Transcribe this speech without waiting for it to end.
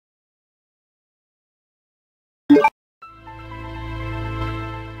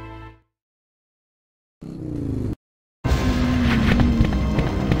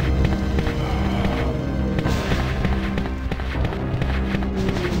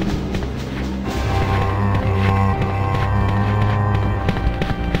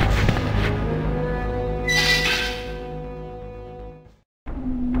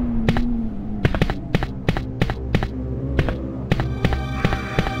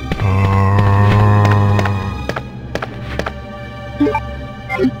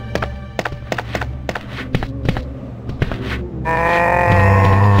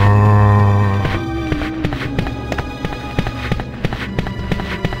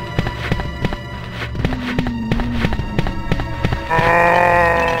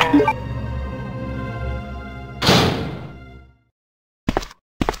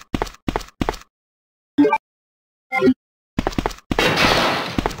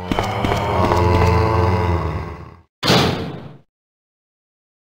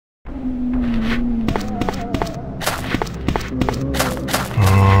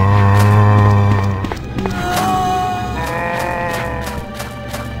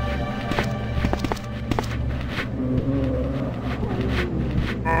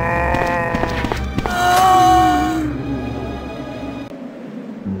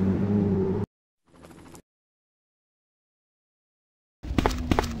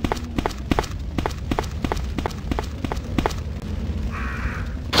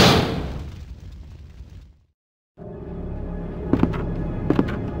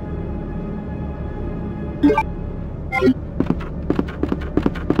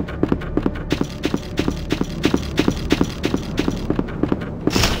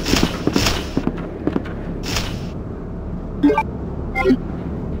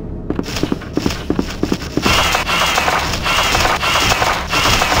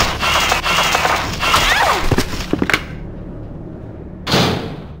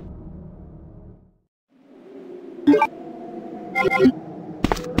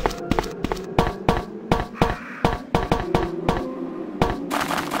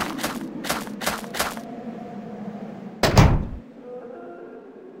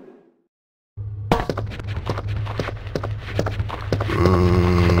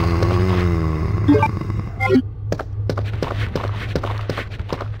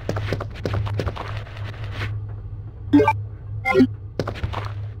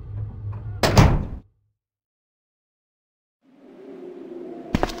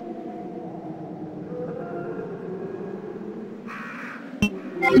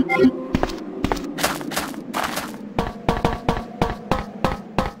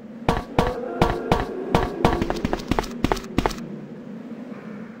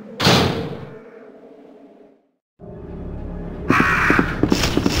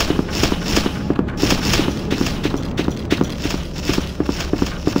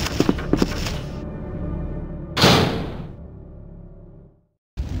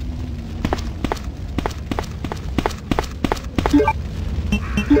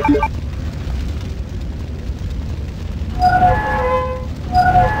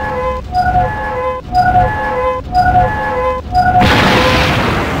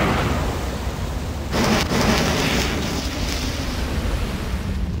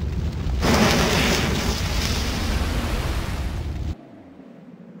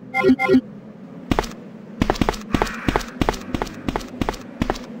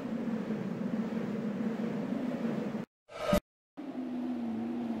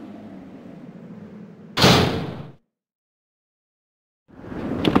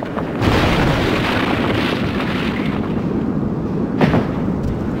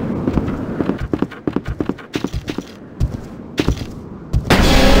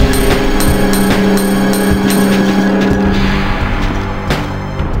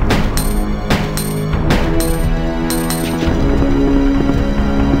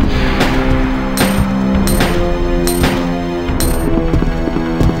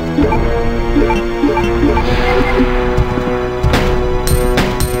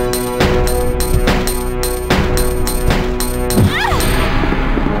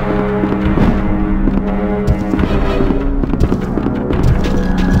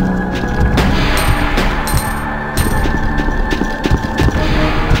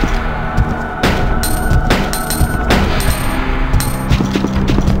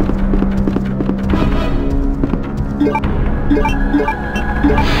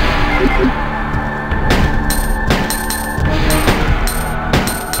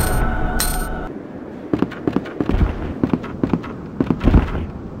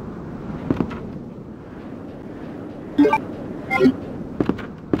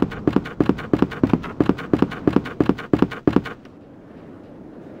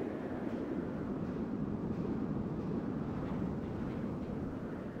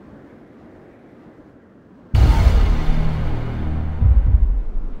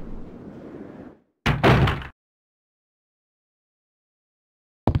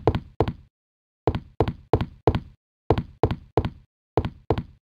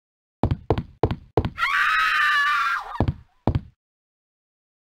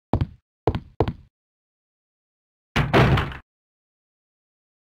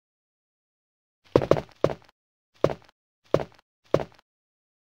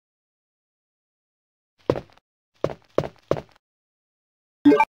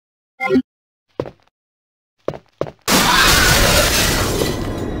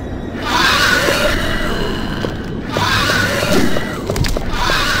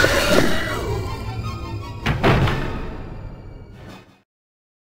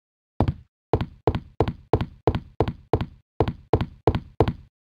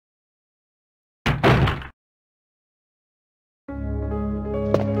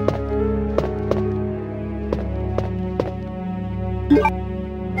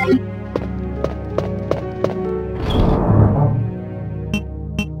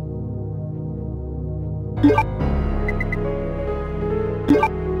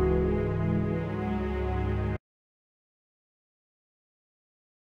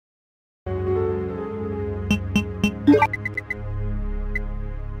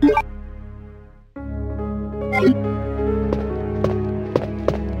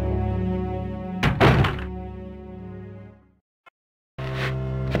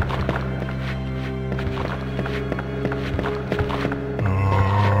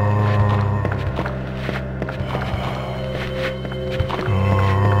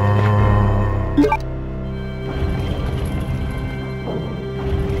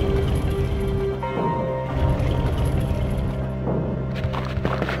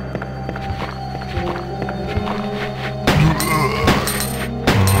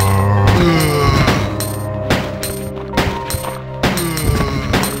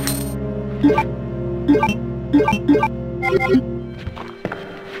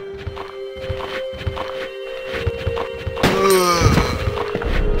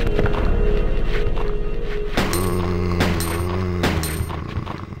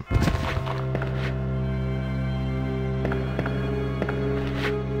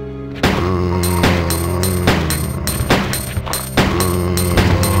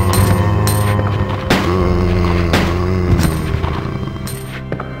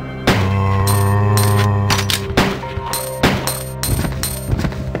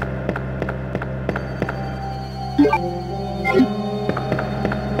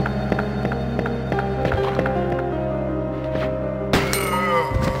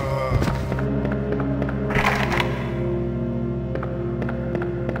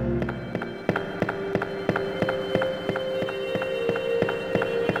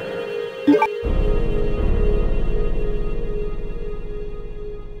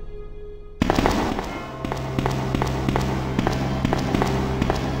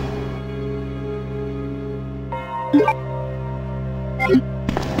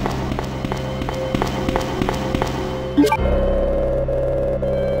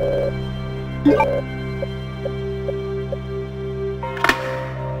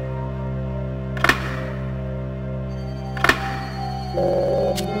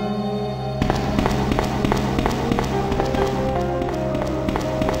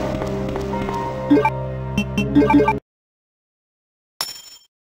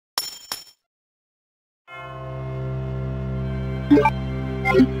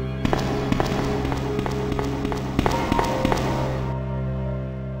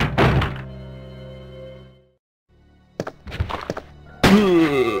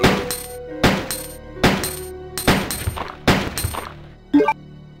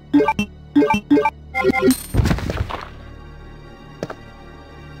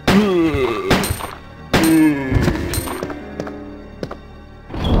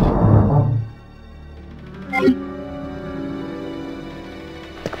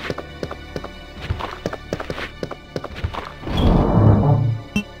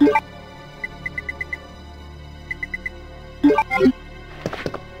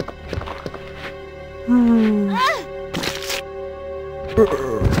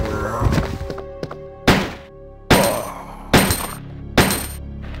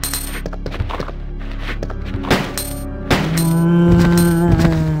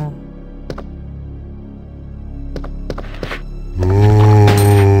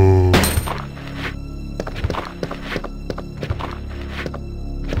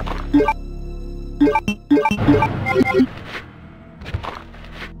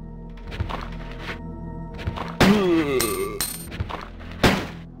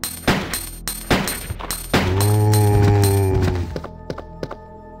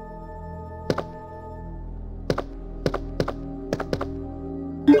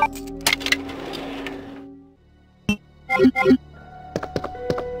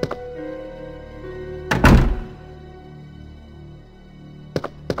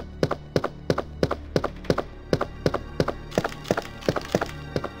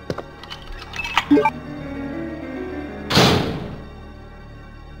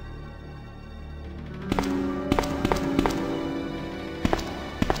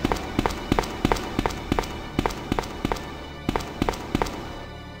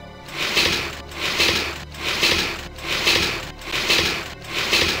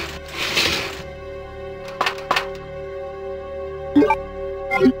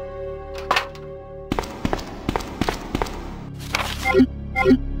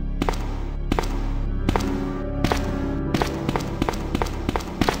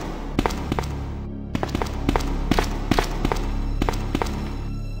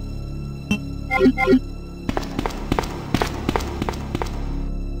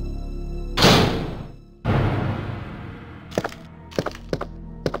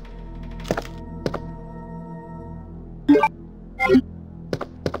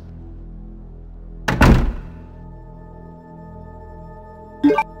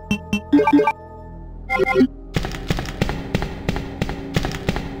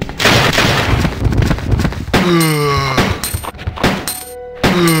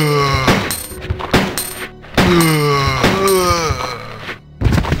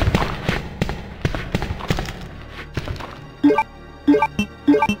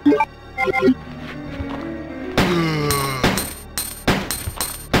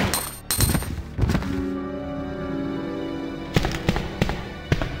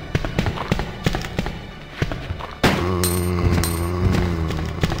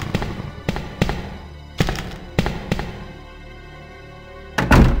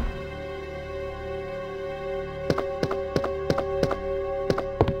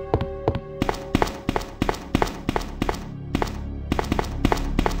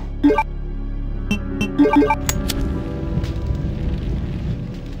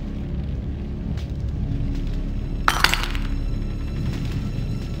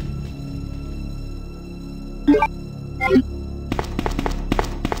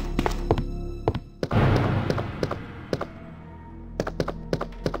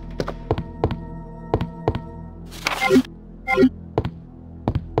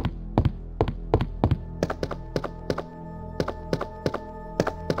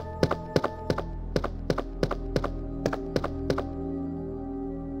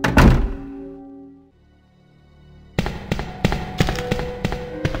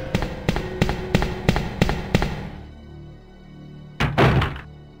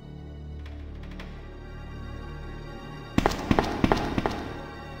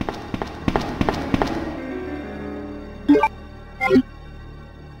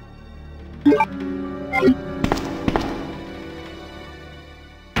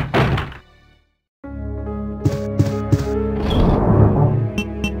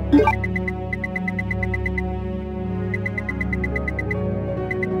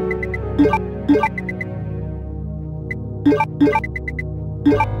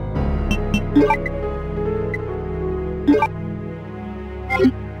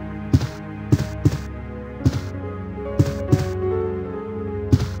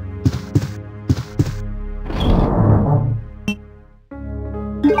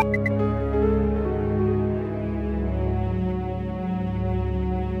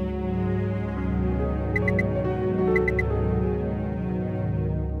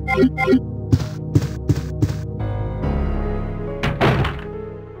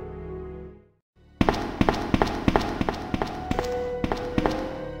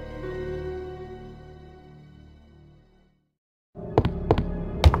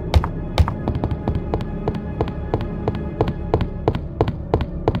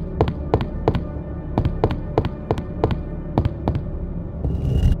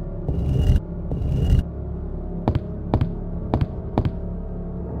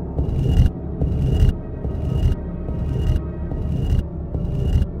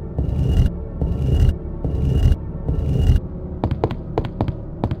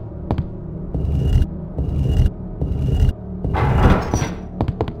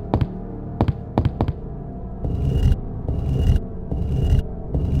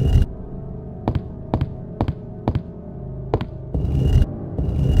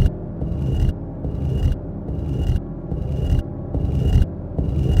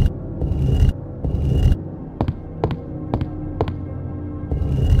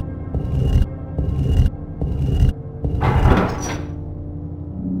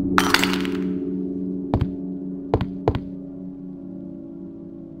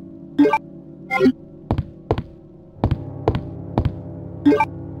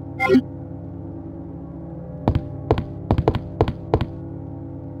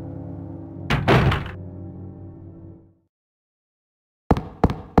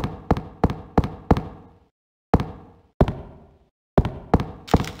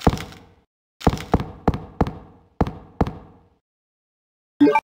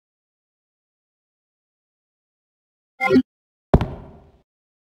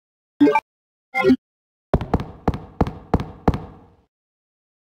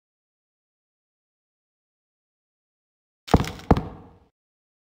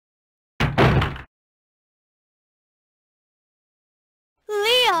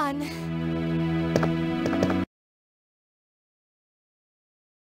Leon!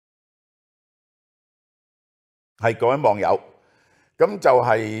係各位網友，咁就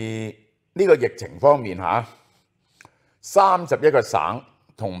係呢個疫情方面嚇，31個省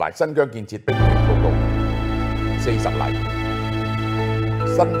同埋新疆建設定期報告40例，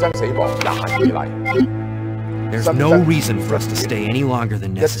新增死亡22例。There's no reason for us to stay any longer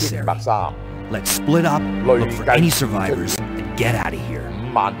than necessary. Let's split up, look for any survivors, and get out of here.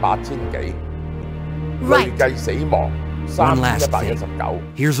 58,000幾，累計死亡3119。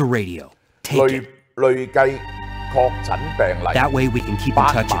Here's a radio. Take it. 累計確診病例 That way we can keep in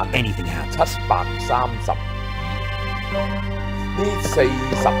touch if anything happens. 735。呢40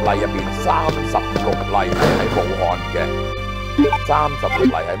例入邊36例係喺武漢嘅，36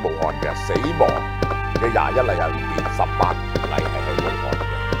例喺武漢嘅，死亡嘅21例入邊18例係喺武漢嘅。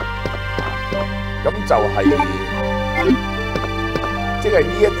咁就係即係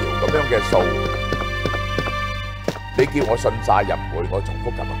呢一條咁樣嘅數，你叫我信晒又唔會，我重複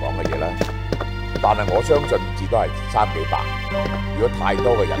琴日講嘅嘢啦。但係我相信至都係3幾百，如果太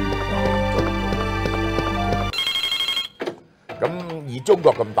多嘅人就咁以中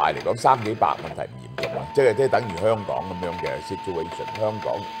國咁大嚟講，3幾百問題唔嚴重啊，即係等於香港咁樣嘅 situation。香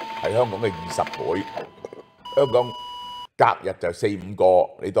港係香港嘅20倍，香港隔日就4、5個，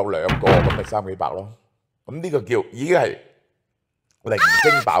你當2個咁咪3幾百咯。咁呢個叫已經係零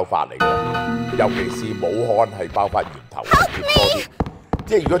星爆發嚟嘅，尤其是武漢係爆發源頭越多啲。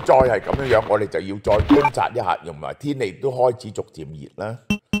即係如果再係咁樣樣，我哋就要再觀察一下，同埋天氣都開始逐漸熱啦。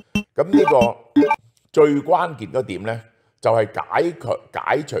咁呢個最關鍵嗰點呢，就係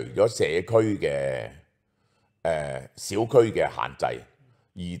解除咗社區嘅小區嘅限制，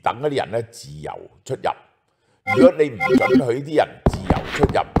而等嗰啲人呢自由出入。如果你唔准許啲人自由出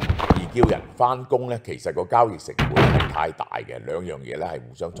入，而叫人返工呢，其實個交易成本係太大嘅，兩樣嘢呢係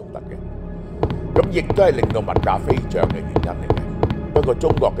互相衝突嘅。咁亦都係令到物價飛漲嘅原因嚟嘅。不過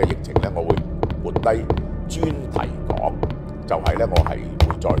中國嘅疫情呢，我會撥低專題講，就係呢，我係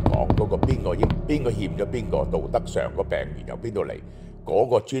會再講嗰個邊個欠咗邊個，道德上個病源由邊度嚟，嗰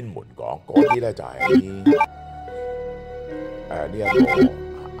個專門講，嗰啲呢就係呢一個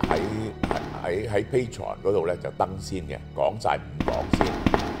喺 Patreon 嗰度呢就登先嘅，講晒5講先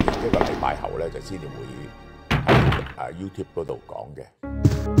，1個禮拜後呢就先至會喺YouTube 嗰度講嘅。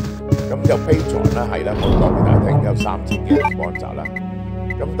咁就 Patreon 啦，係啦，我講俾大家聽，有3000幾人 sponsor 啦。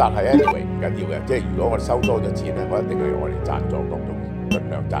咁但係 anyway 唔緊要嘅，即係如果我收多咗錢咧，我一定係我哋贊助各種，盡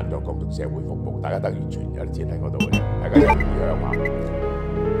量贊助各種社會服務，大家等於存咗啲錢喺嗰度嘅啫，大家有意向話，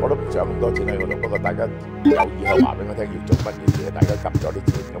我都唔想咁多錢喺嗰度，不過大家有意向話俾我聽要做乜嘢嘢，大家撳咗啲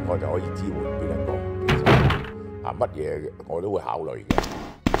錢，咁我就可以支援邊一個。乜嘢我都會考慮嘅。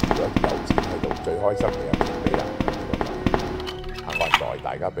如果有錢喺度，最開心嘅有錢俾人。我代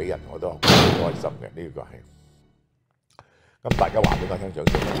大家俾人我都好開心嘅，呢個係。咁大家話俾我聽想做乜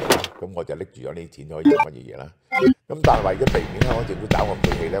嘢啦，咁我就拎住咗呢啲錢可以做乜嘢嘢啦。咁但係為咗避免香港政府找我晦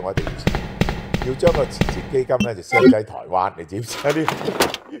氣咧，我一定要將個慈善基金咧就 send 喺台灣，你知唔知啊？呢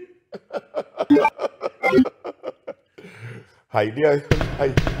係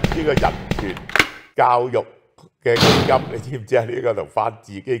呢個人權教育嘅基金，你知唔知啊？呢個同法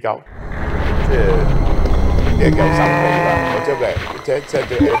治基金，即係。呢個夠手尾啦！我將佢 send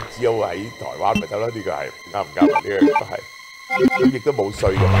咗 NGO 喺台灣咪得咯？呢個係啱唔啱啊？呢個都係，咁亦都冇稅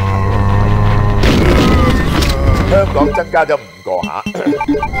嘅問題。香港增加咗5個嚇，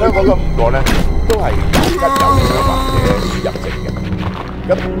香港嗰5個咧都係有根有據或者輸入性嘅。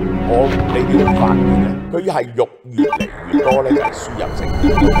咁你會發現咧，佢係越嚟越多咧就係輸入性，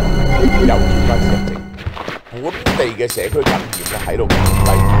有轉翻輸入性。本地嘅社區感染咧喺度減低。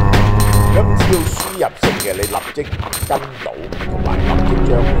咁只要輸入性嘅，你立即跟到，同埋立即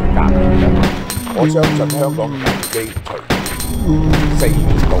將佢隔離咧，我相信香港危機隨4月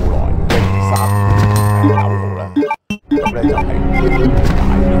到來，3月9號啦，咁咧就係會解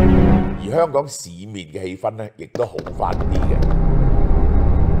嘅。而香港市面嘅氣氛咧，亦都好翻啲嘅。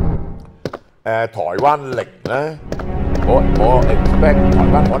台灣0咧，我 expect 台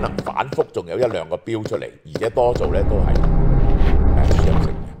灣可能反覆仲有1、2個標出嚟，而且多數咧都係輸入性。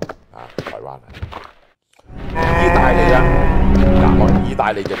台灣啊，意大利啦，嗱，意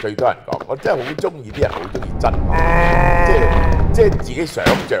大利就最多人講，我真係好中意啲人好中意質問，即係自己想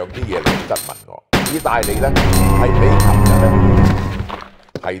像啲嘢嚟質問我。意大利咧係比琴日咧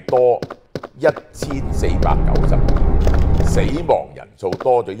係多1492，死亡人數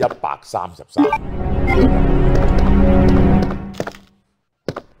多咗133，366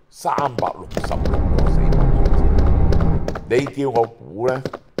個死亡人數。你叫我估咧？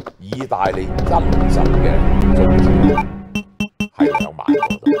意大利真實嘅數字係2萬個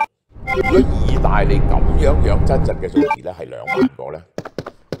度。如果意大利咁樣真實嘅數字咧係2萬個咧，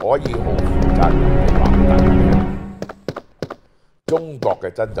可以好負責任地話俾大家聽，中國嘅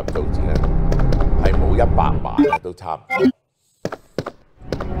增浸數字咧係冇100萬咧都差唔多。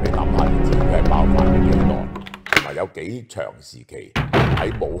你諗下，你知佢係爆發咗幾耐，同埋有幾長時期喺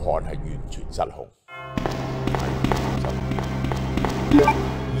武漢係完全失控。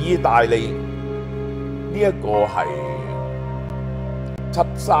意大利呢一個係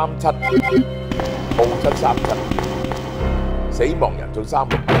737報737，死亡人數360，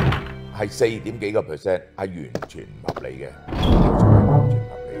係4點幾個%，係完全唔合理嘅，完全唔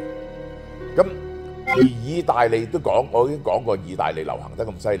合理。咁而意大利都講，我已經講過意大利流行得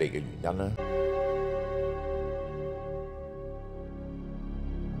咁犀利嘅原因啦。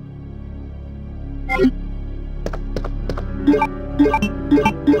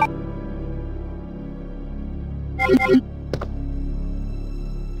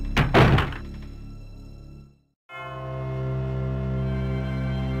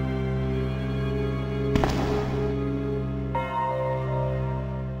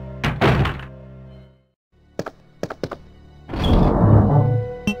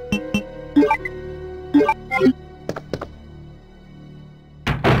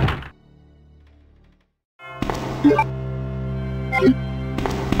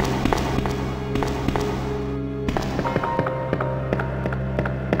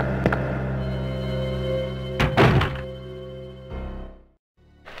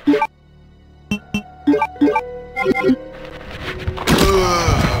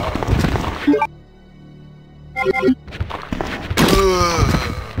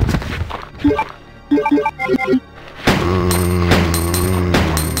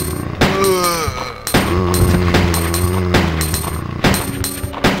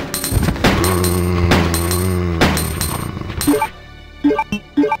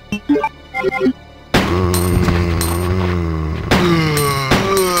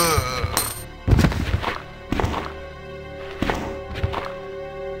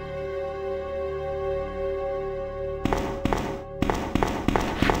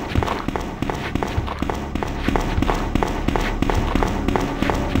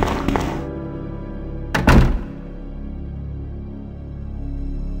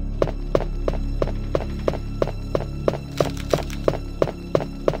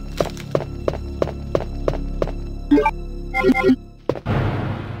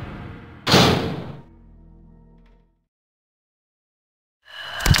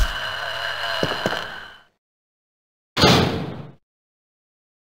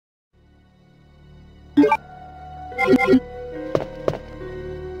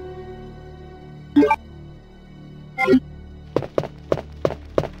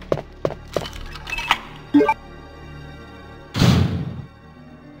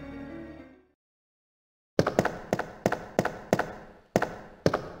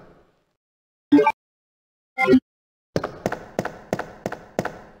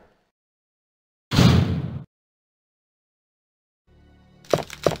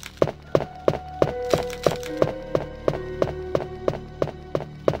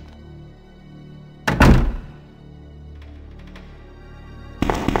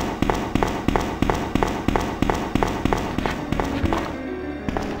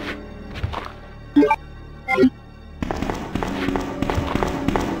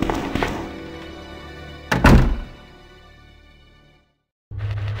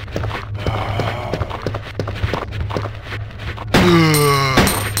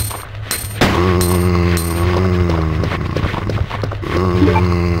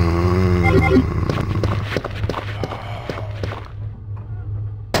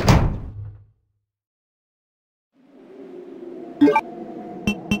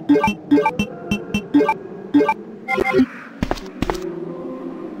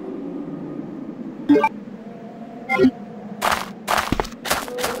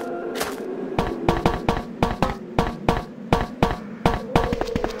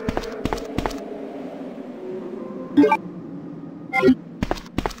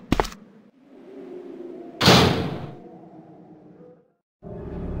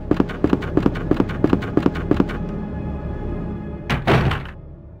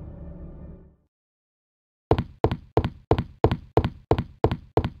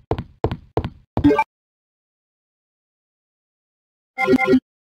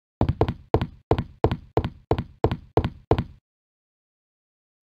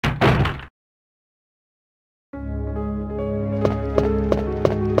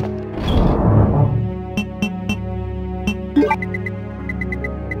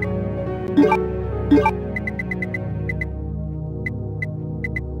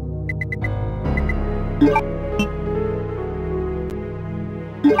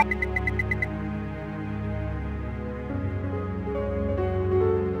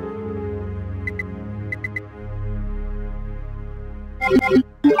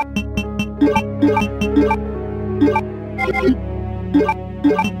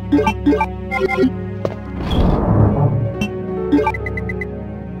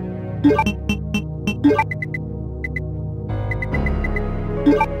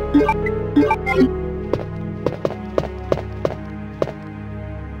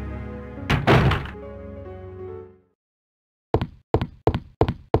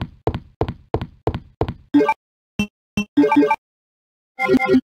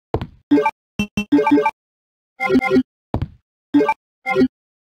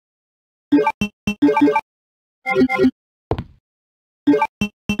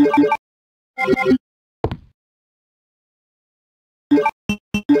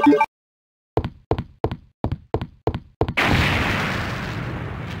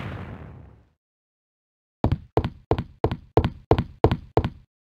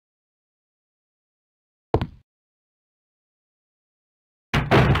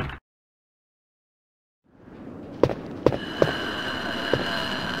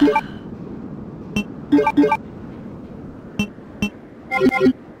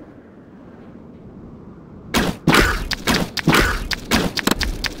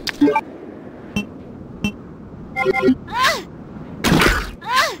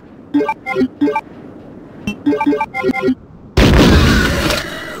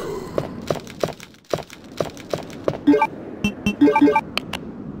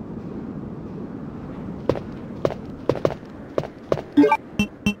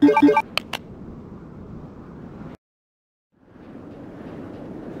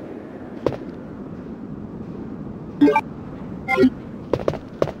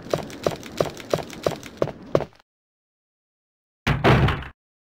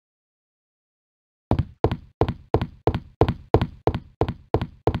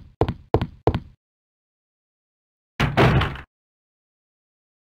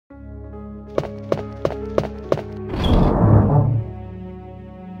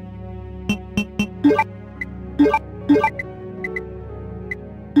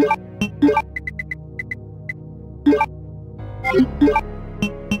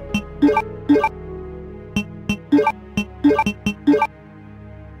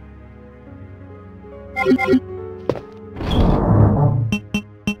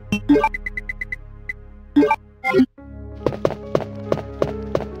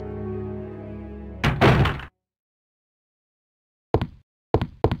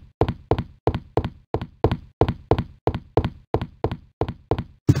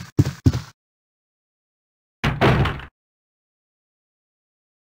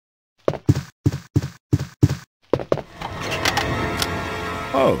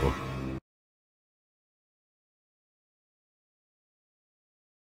Oh.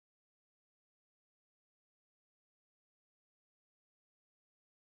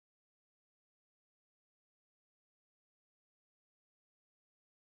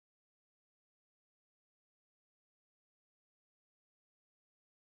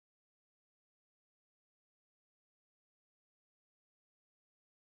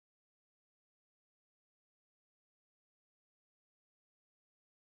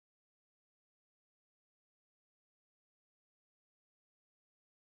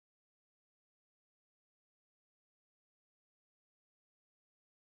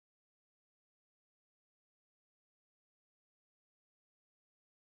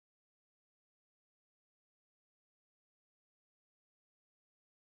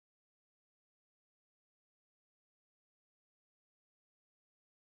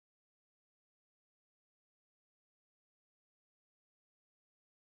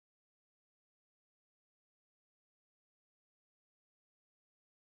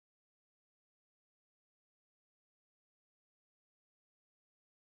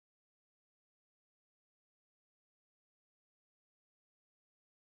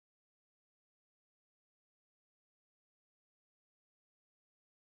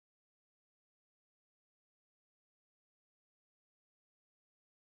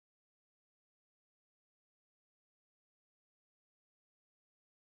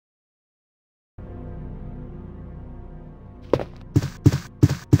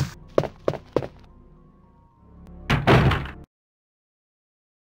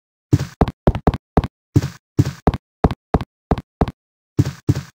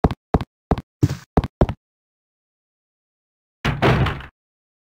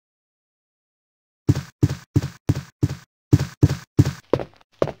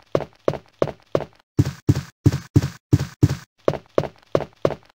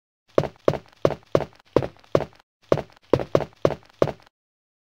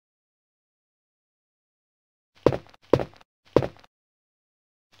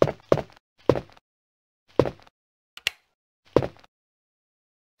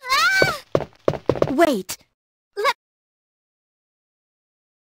 Wait.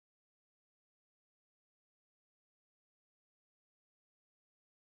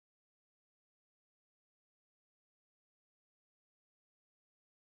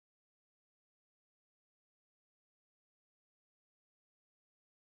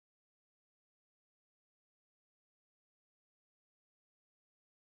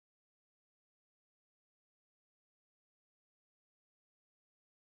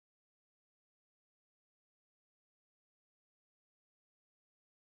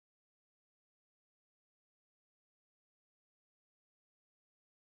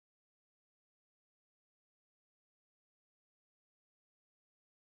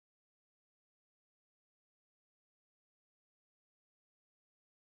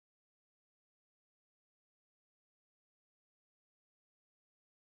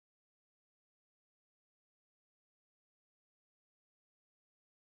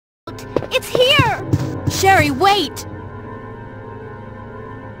 It's here! Sherry, wait!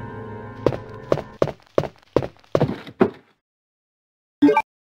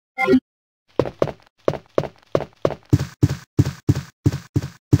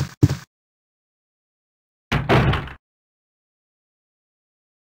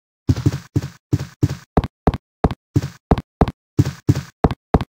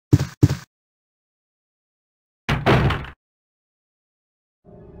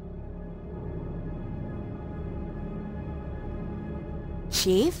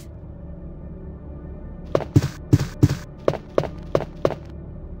 Chief?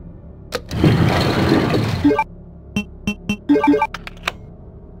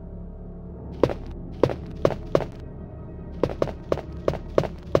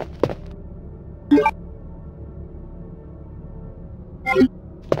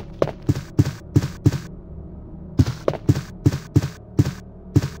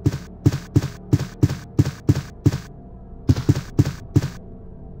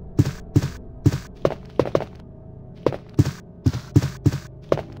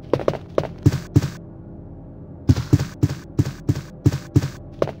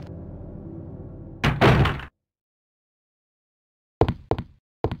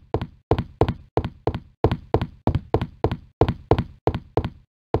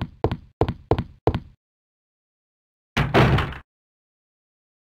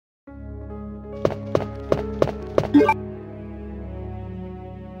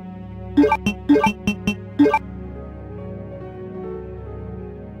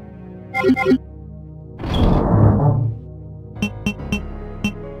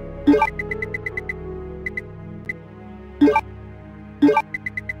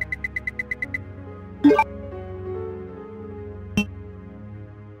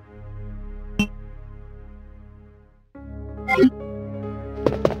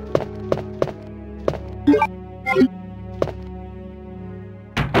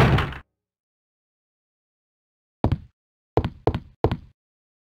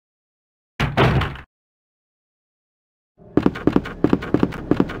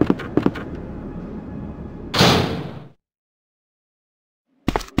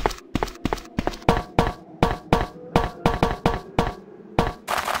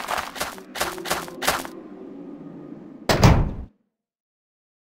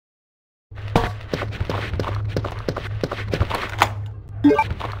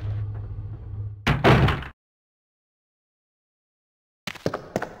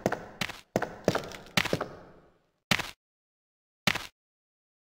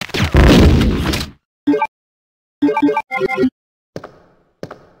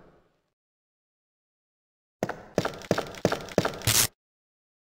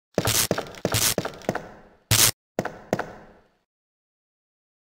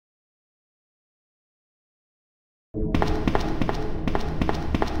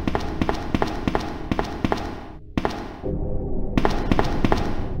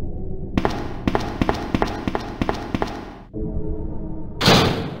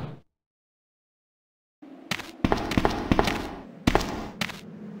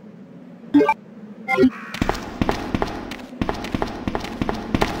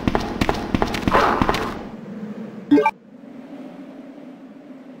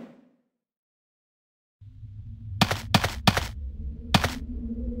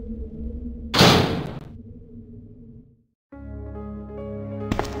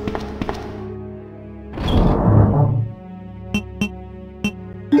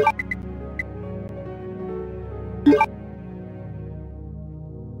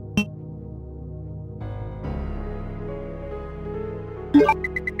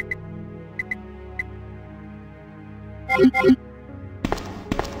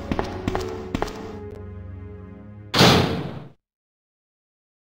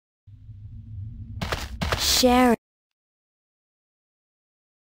 Sherry.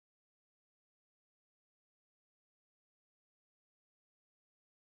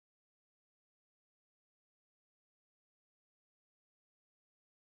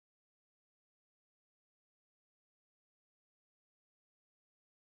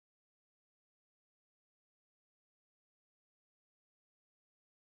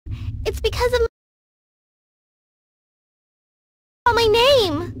 It's because of my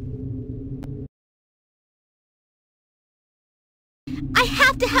name. I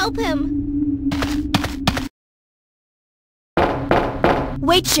have to help him.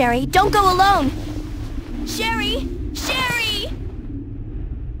 Wait, Sherry, don't go alone. Sherry! Sherry!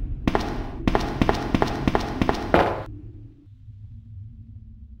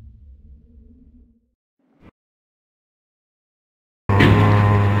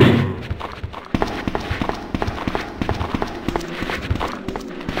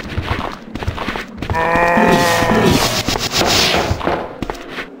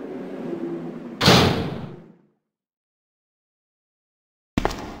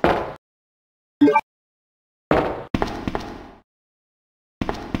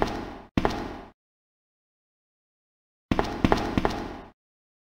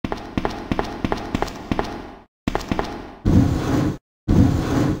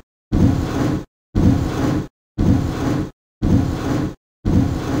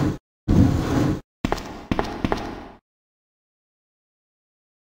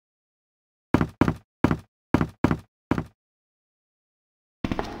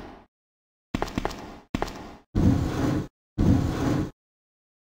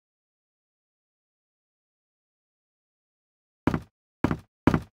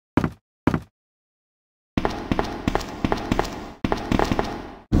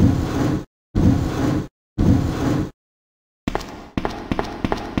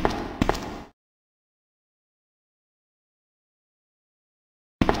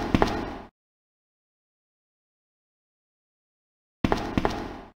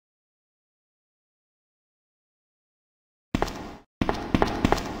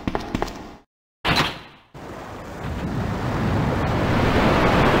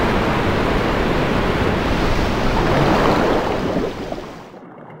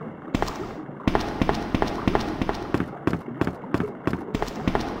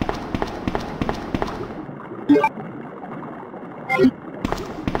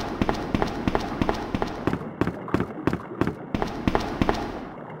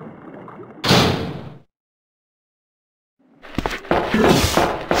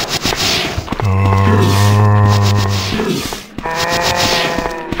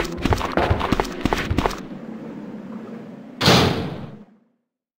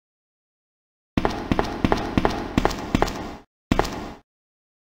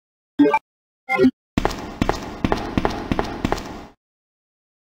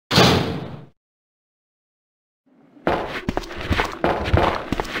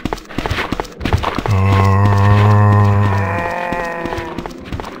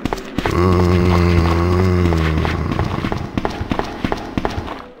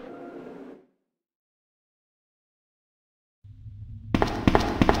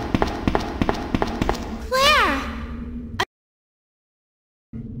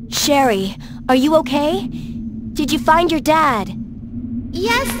 Sherry, are you okay? Did you find your dad?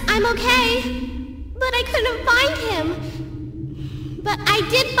 Yes, I'm okay. But I couldn't find him. But I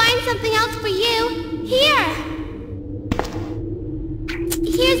did find something else for you. Here.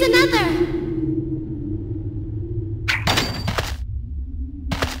 Here's another.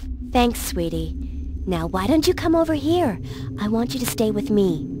 Thanks, sweetie. Now why don't you come over here? I want you to stay with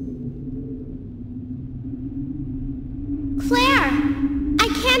me. Claire! I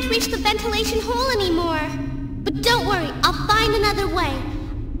can't reach the ventilation hole anymore. But don't worry, I'll find another way.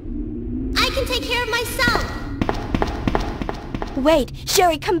 I can take care of myself. Wait,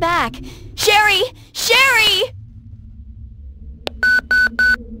 Sherry, come back. Sherry! Sherry!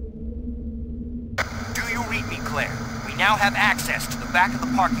 Do you read me, Claire? We now have access to the back of the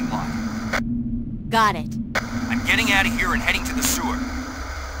parking lot. Got it. I'm getting out of here and heading to the sewer.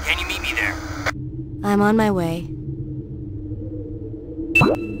 Can you meet me there? I'm on my way.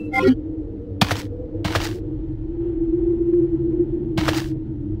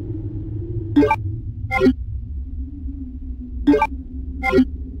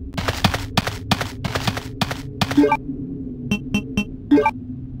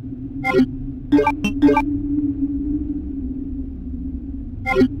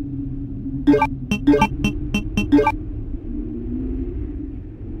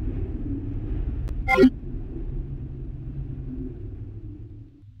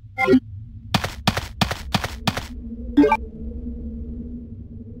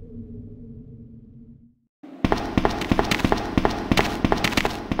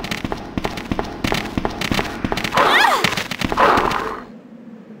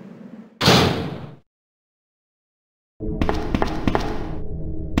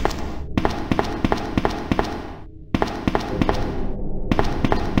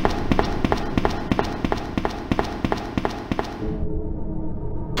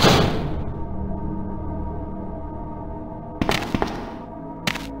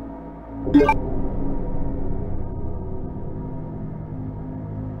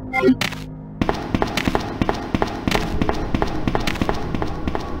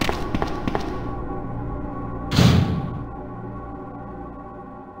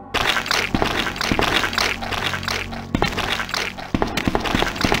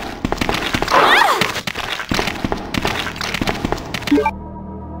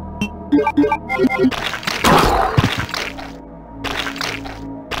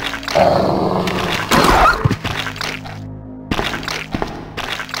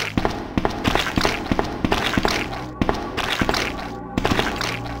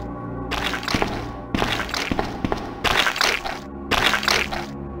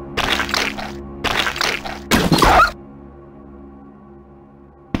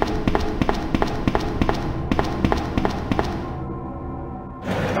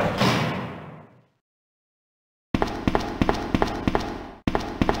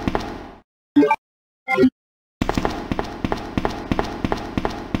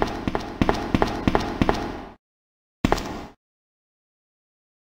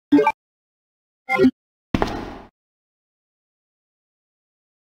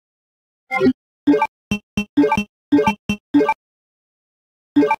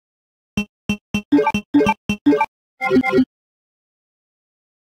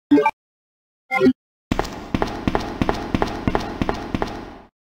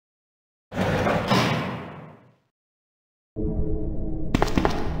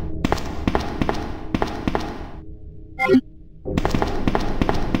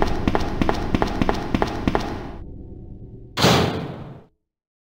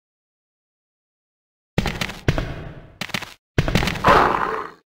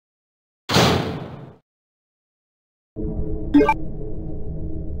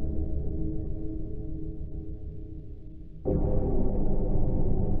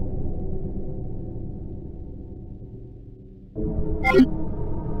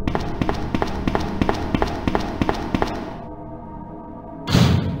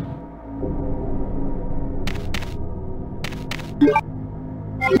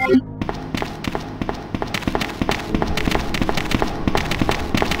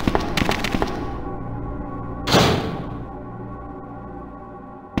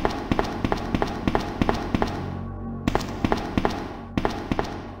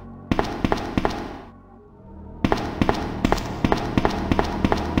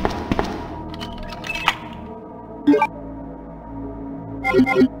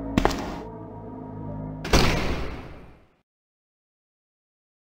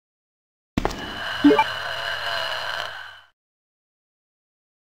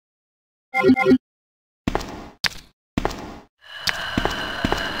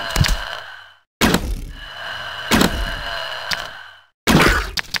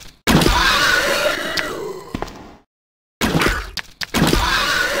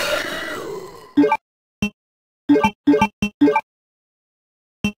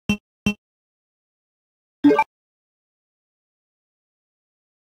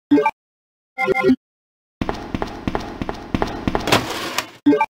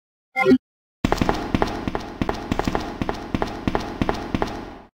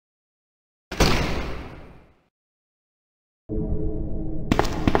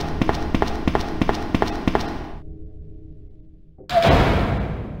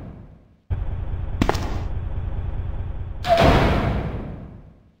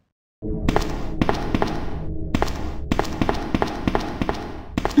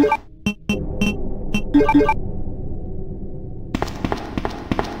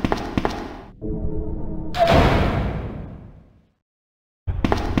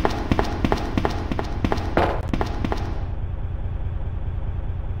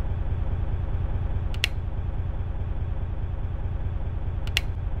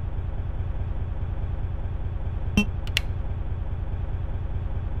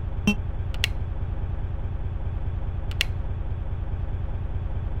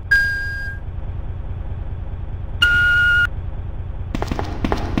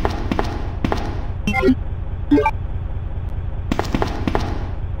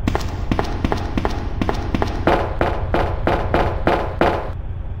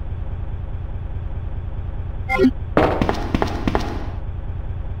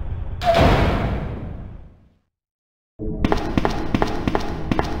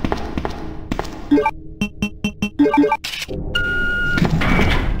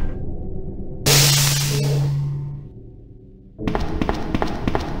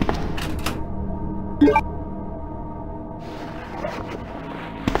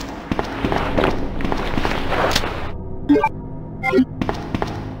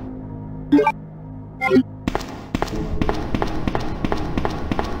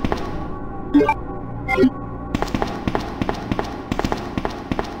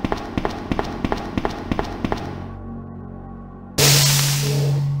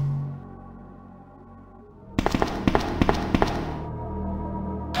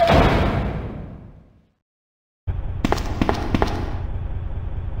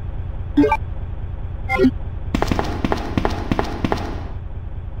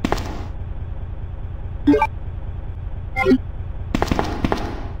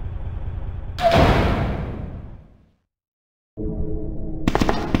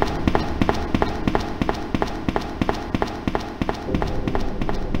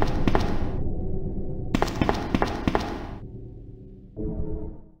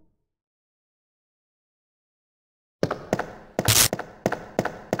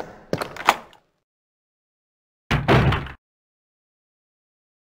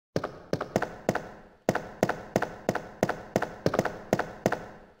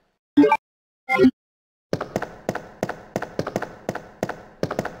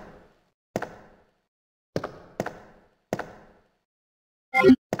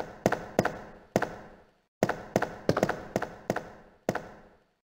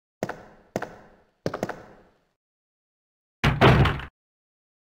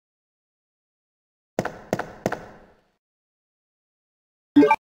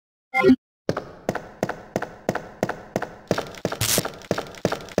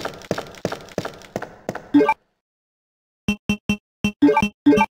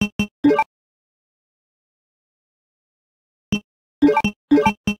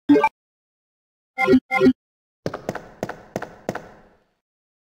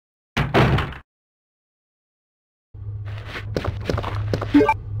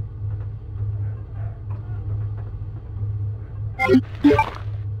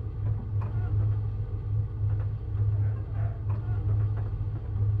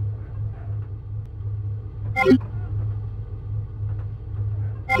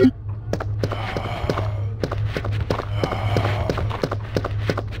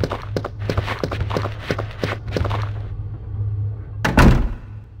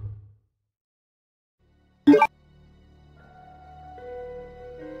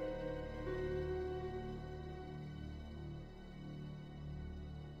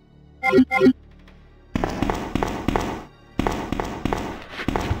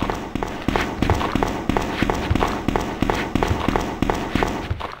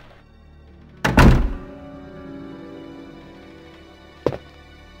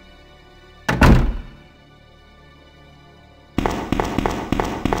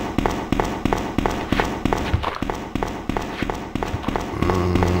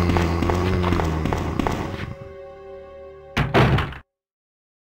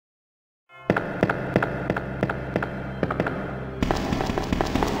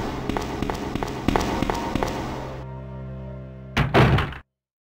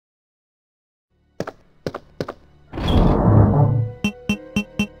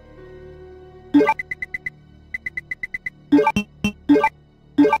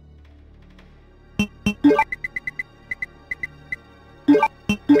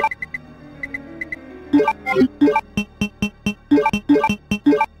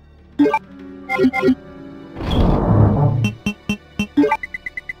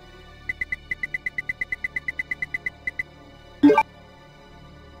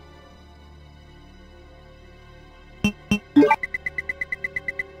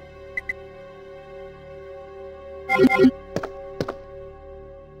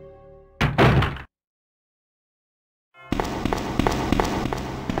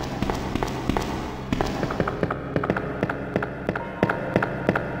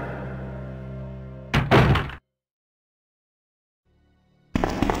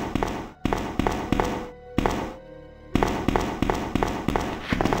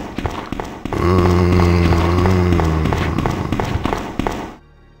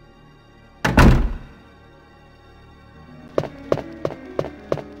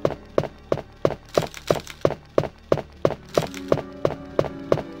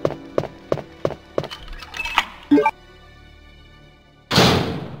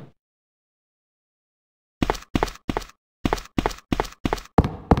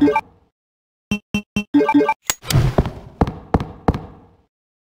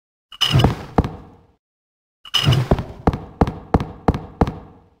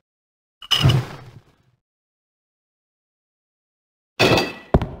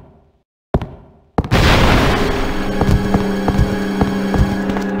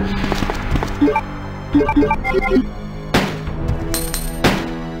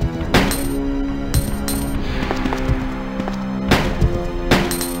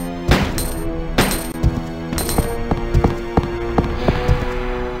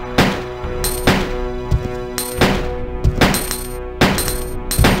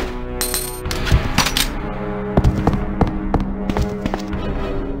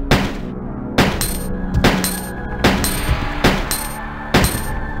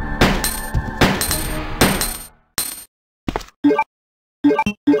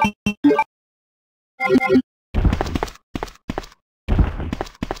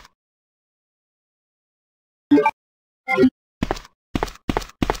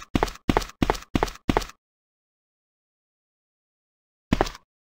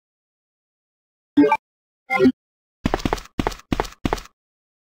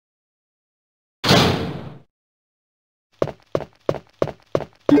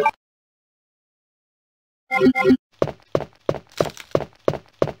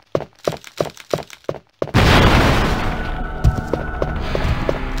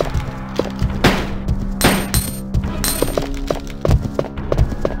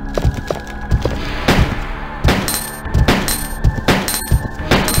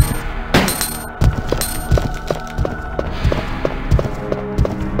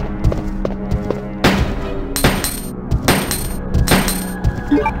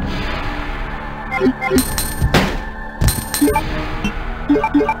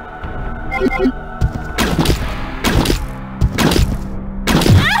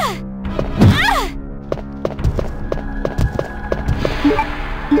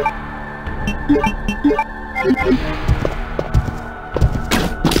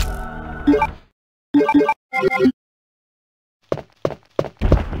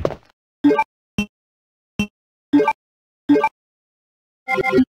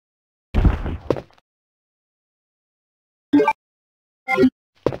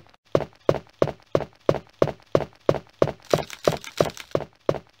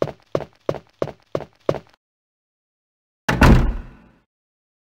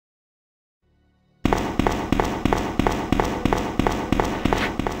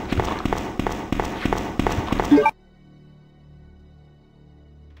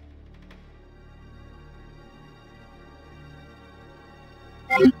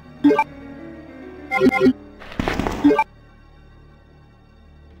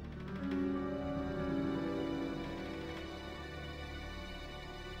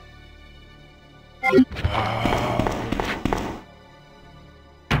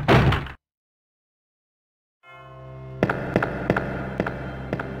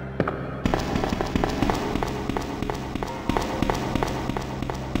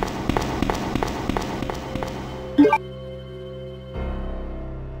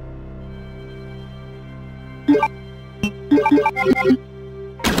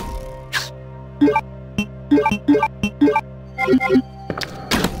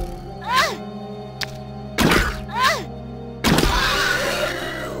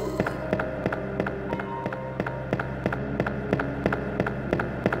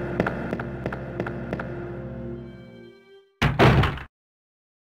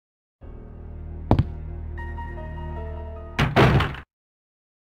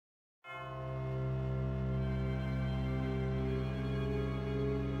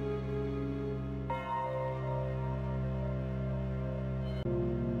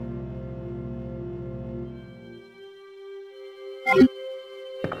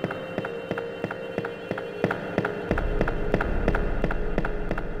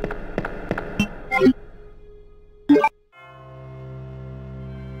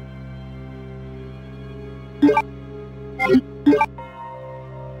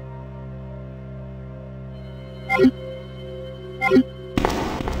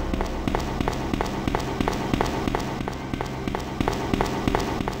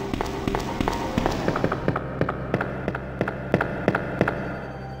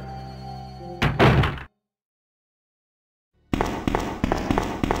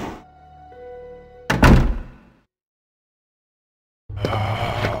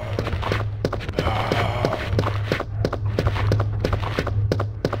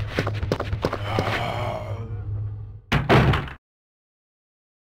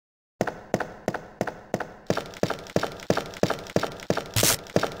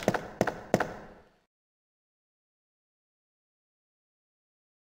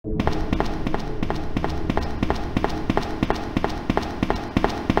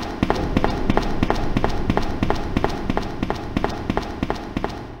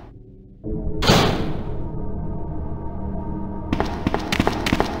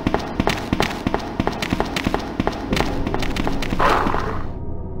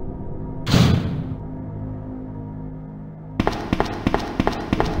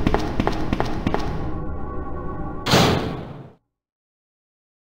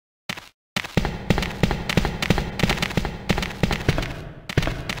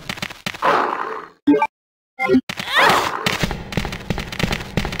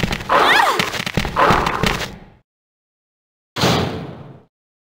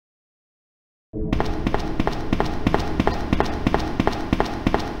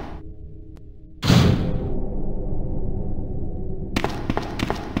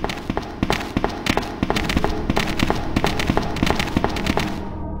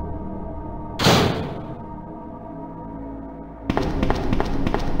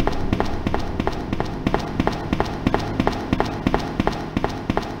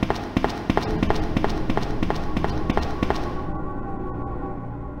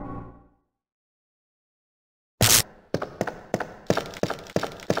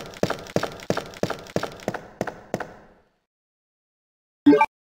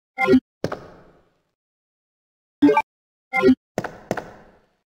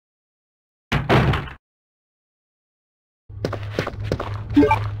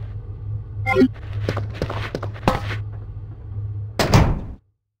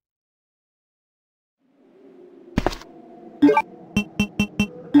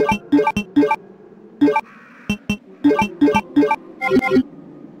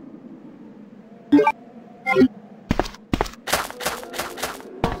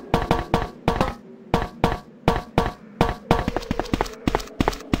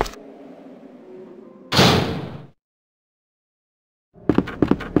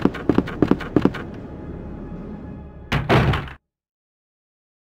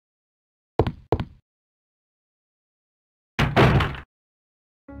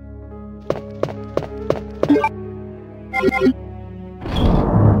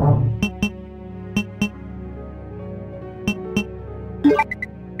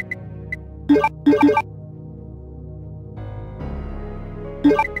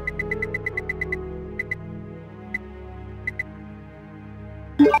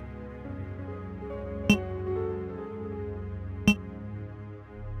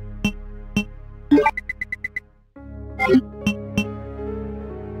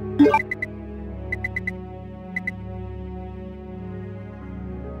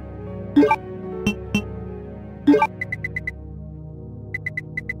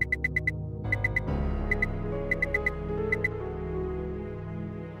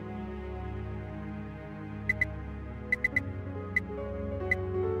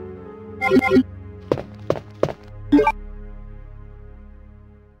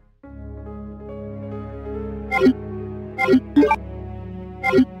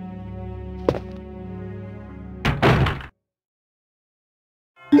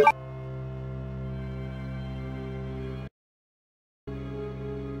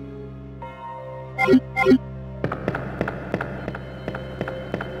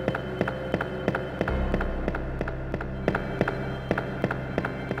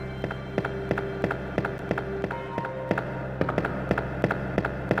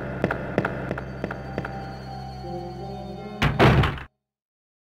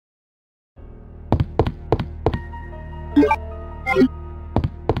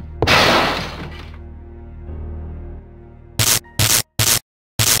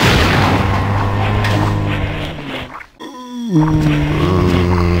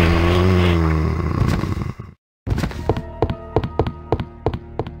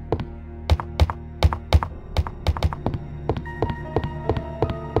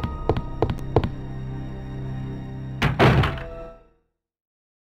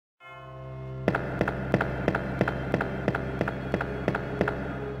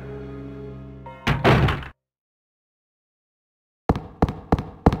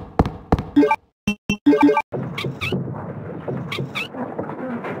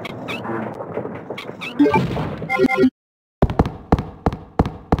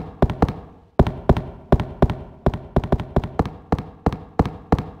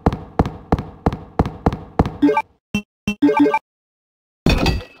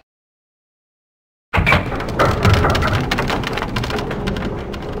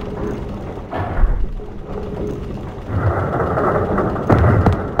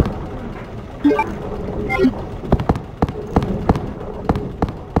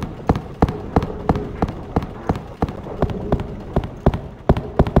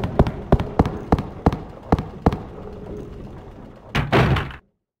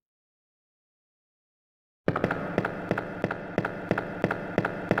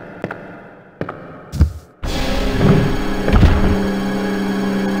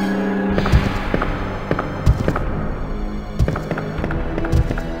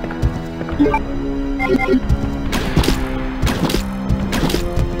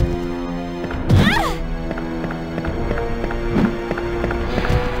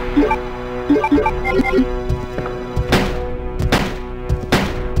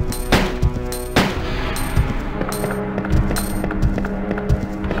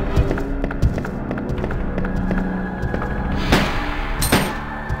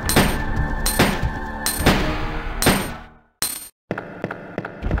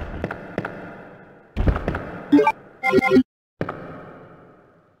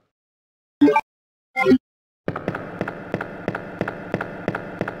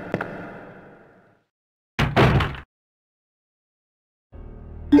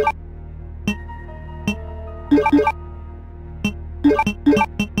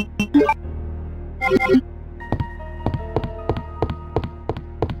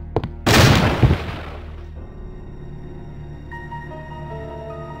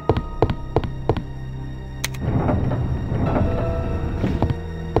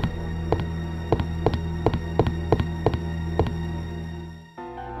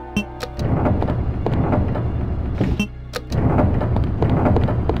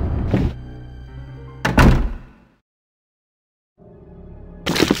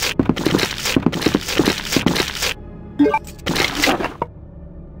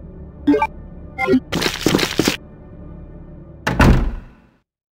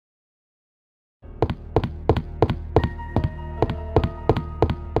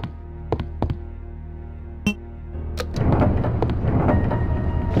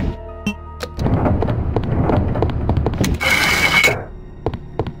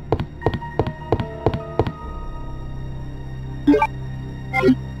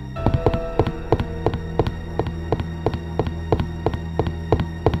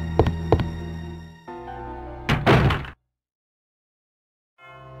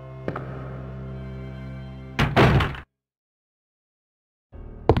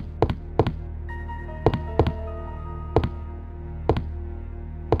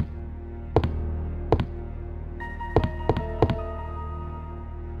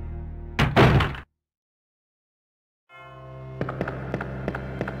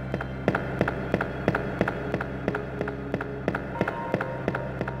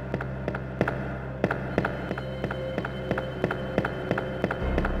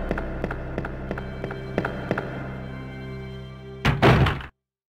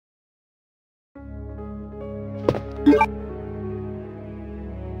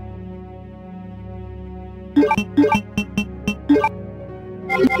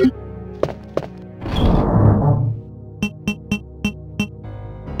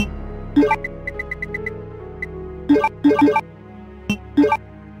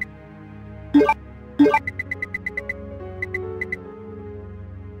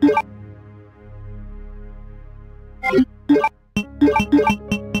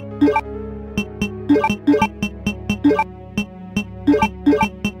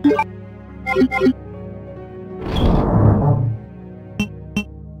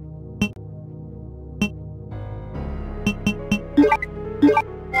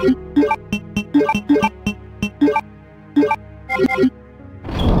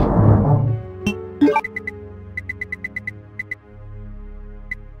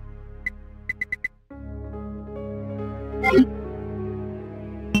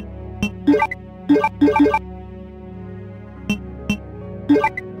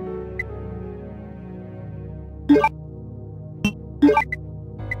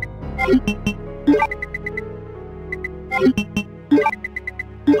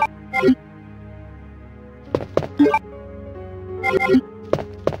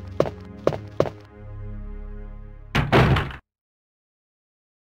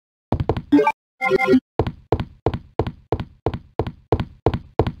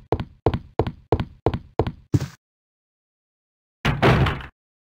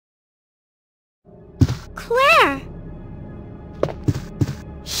 Claire!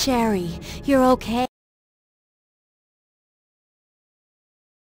 Sherry, you're okay?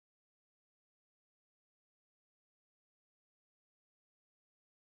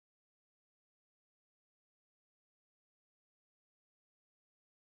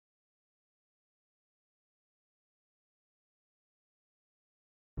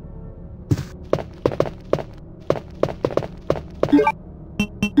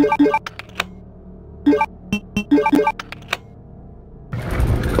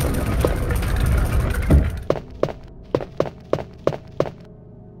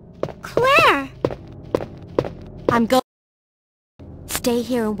 Claire! I'm going. Stay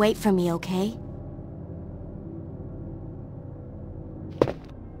here and wait for me, okay?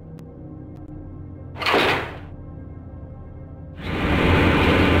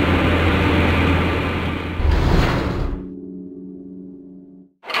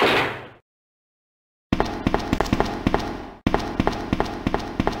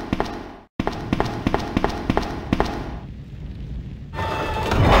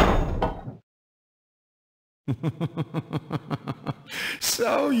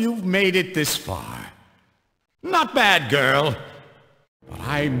 So you've made it this far. Not bad, girl. But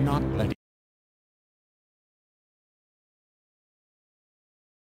I'm not letting...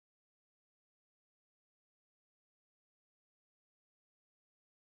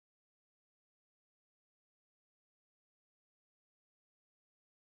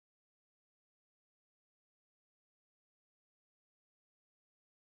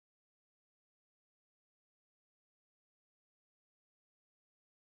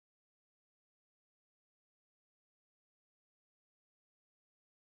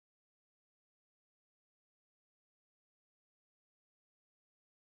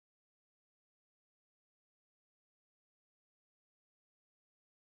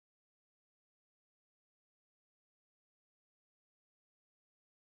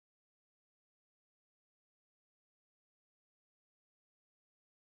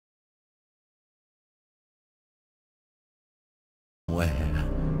 Where?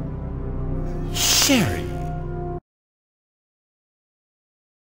 Sherry!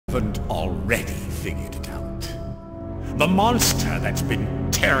 Haven't already figured it out. The monster that's been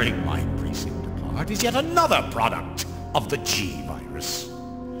tearing my precinct apart is yet another product of the G virus.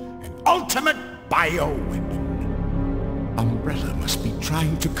 An ultimate bioweapon. Umbrella must be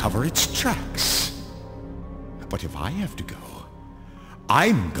trying to cover its tracks. But if I have to go,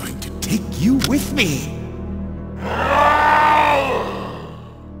 I'm going to take you with me.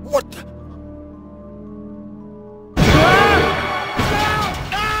 What the?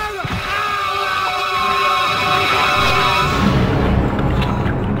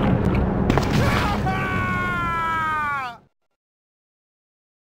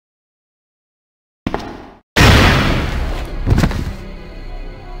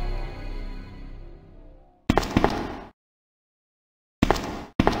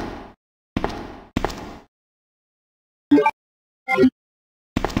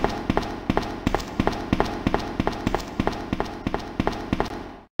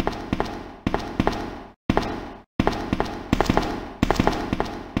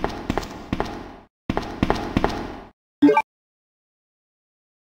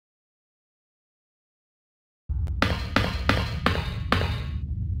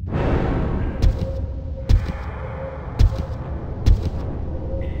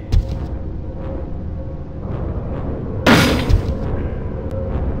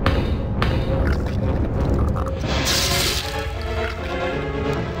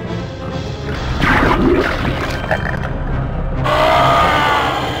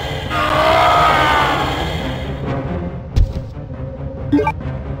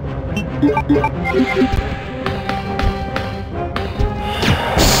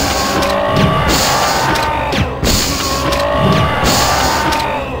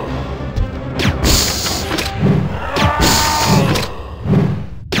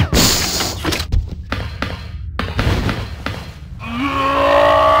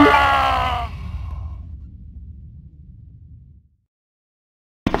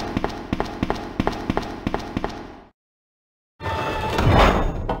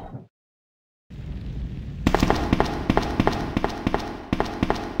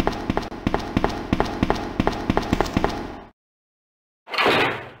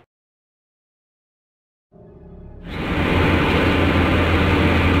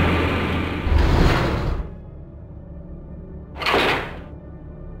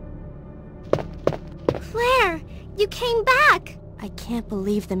 You came back! I can't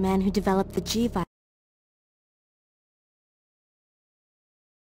believe the man who developed the G-virus.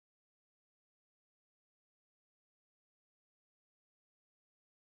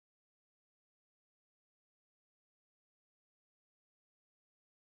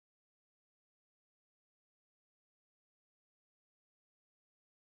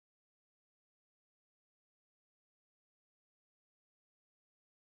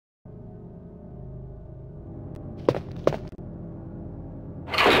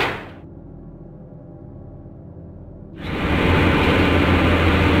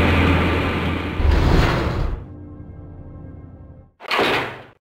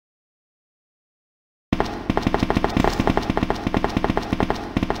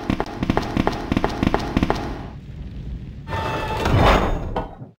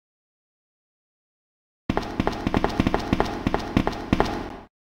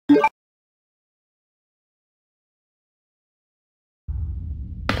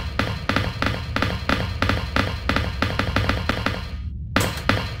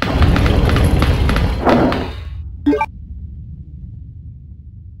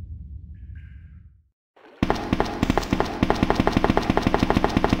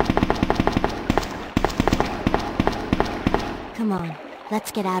 Come on,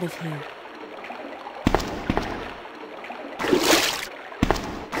 let's get out of here.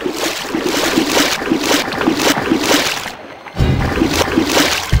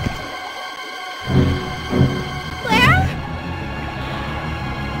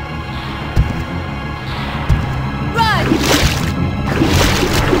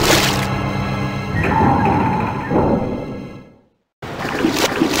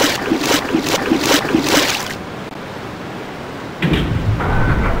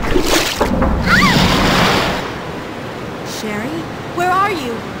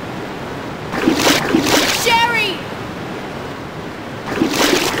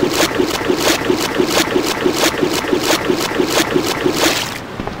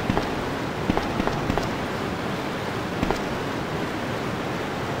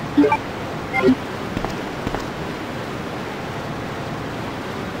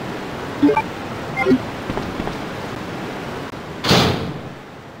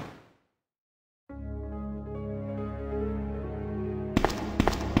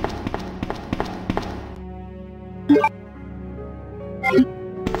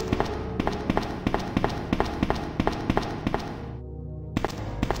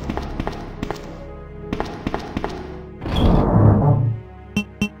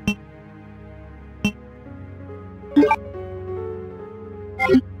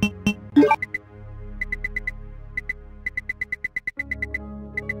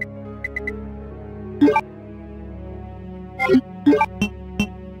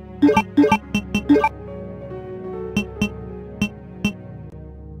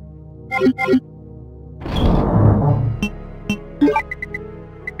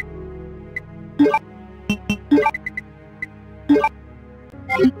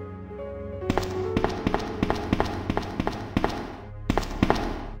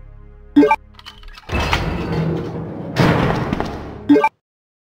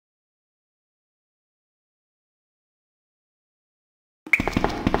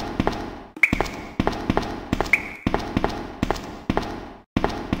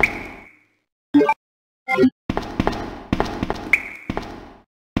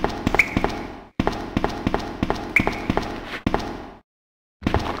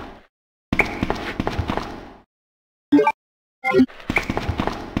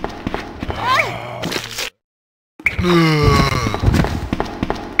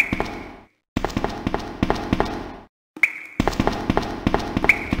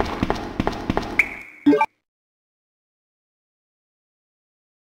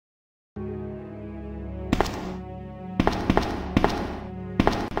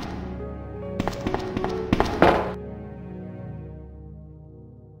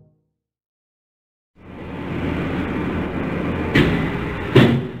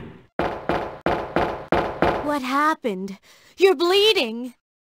 What happened? You're bleeding.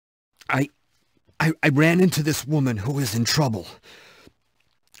 I ran into this woman who was in trouble.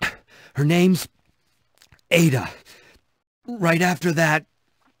 Her name's Ada. Right after that,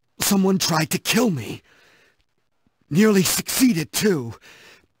 someone tried to kill me. Nearly succeeded, too.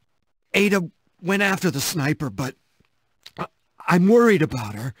 Ada went after the sniper, but I'm worried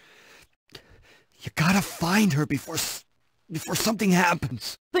about her. You gotta find her before something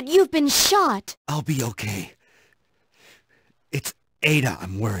happens. But you've been shot. I'll be okay. It's Ada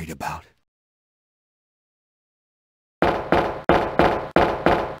I'm worried about.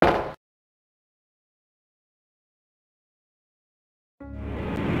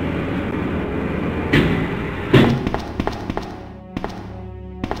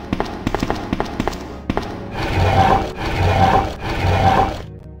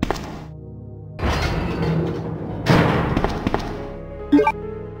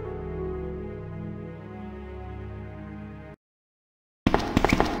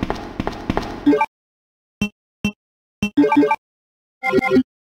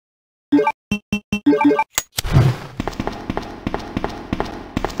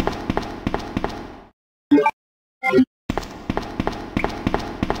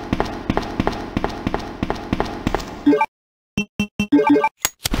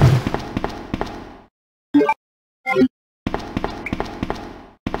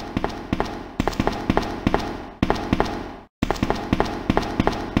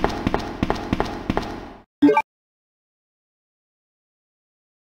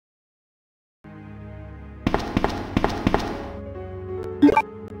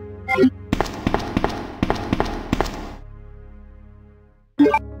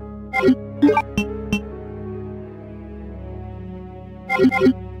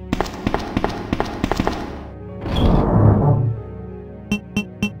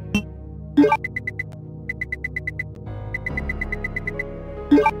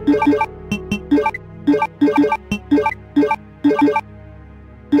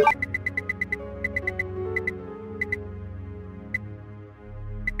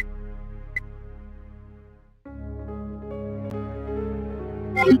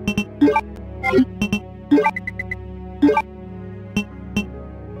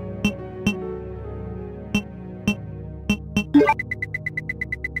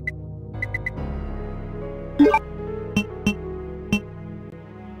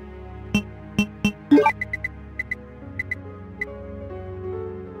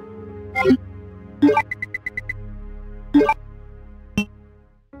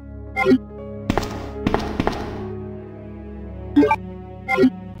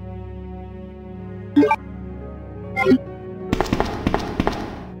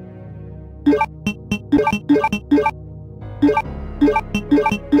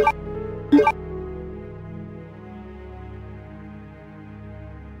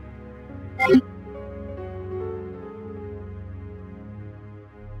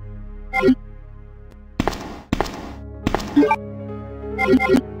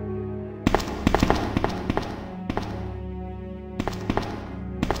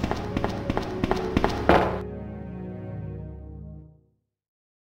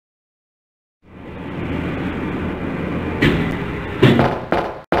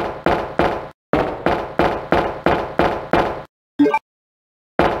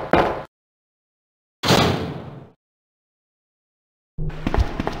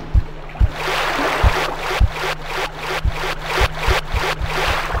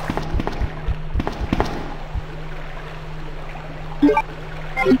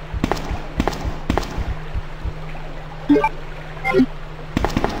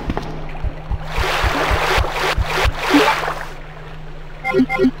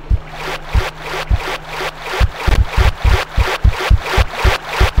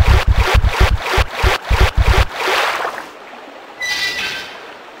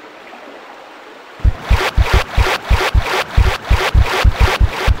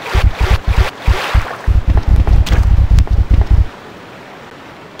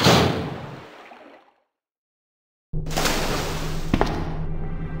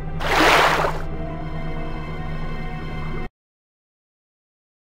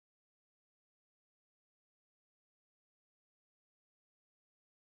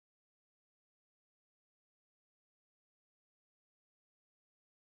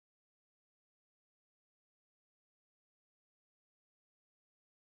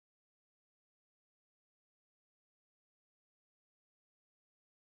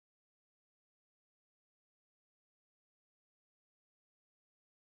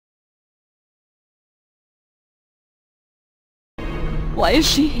 Why is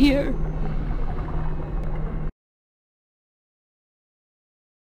she here?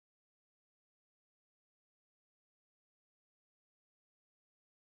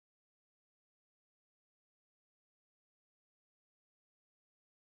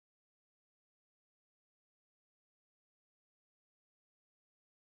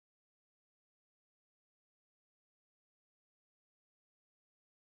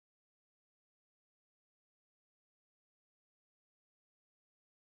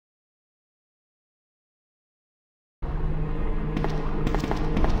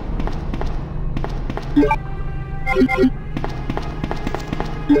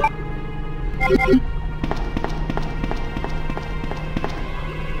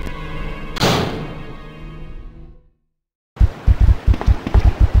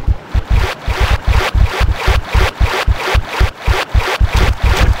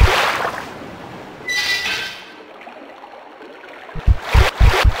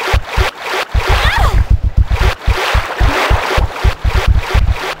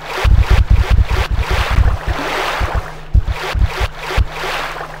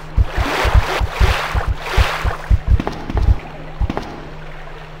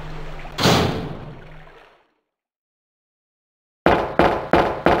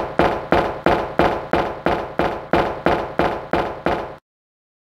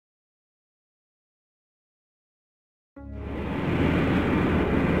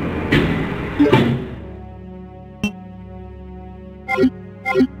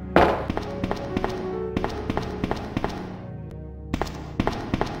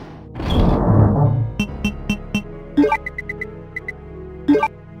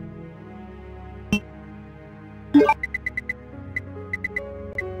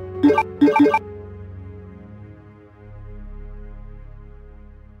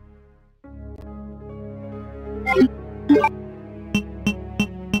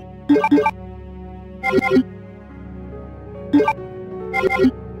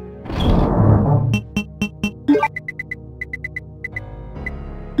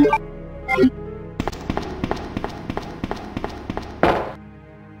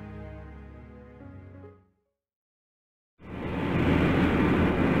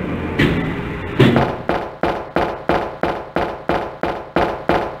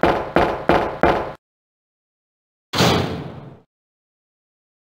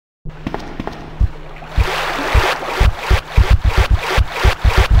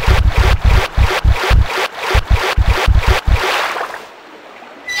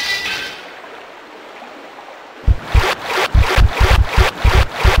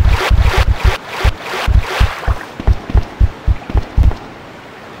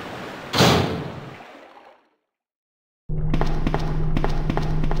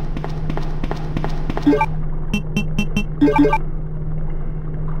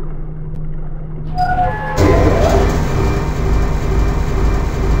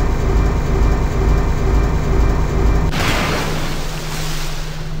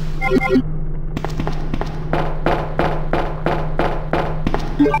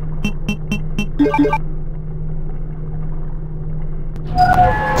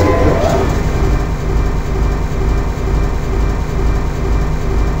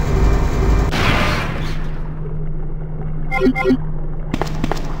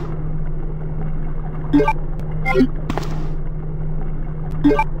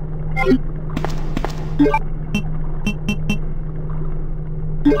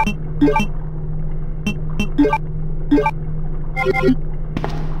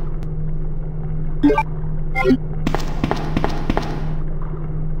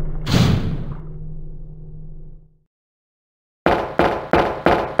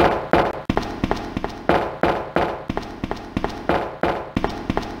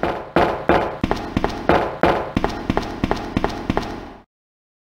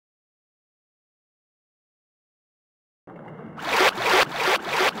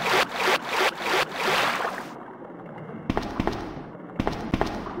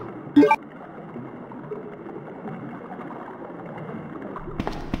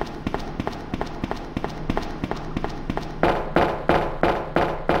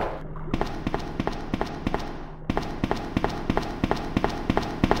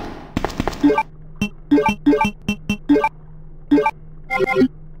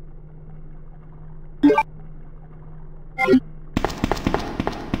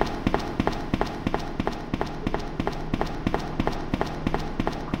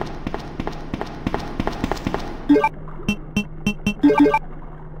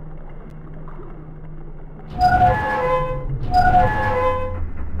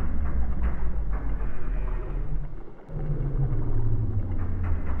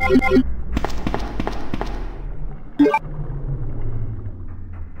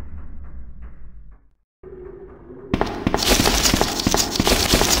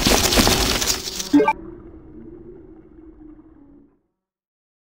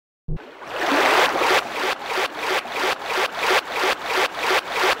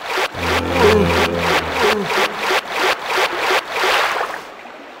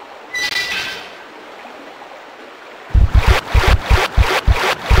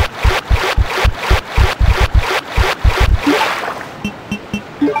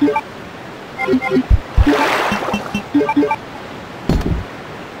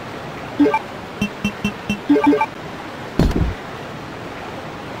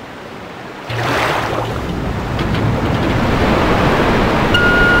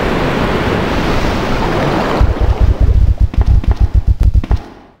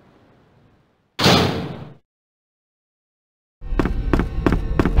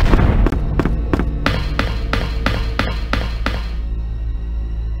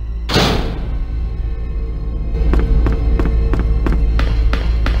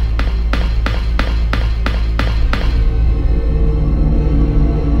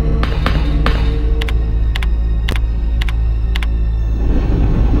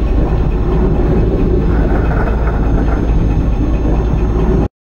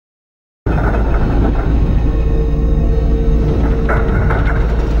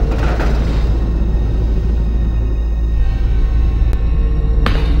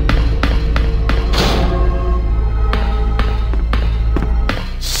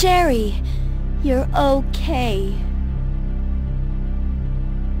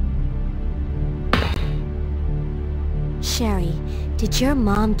 Sherry, did your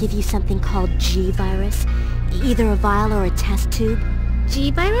mom give you something called G-Virus? Either a vial or a test tube?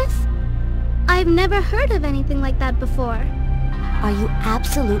 G-Virus? I've never heard of anything like that before. Are you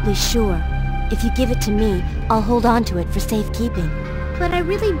absolutely sure? If you give it to me, I'll hold on to it for safekeeping. But I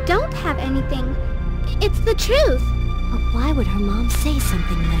really don't have anything. It's the truth. But why would her mom say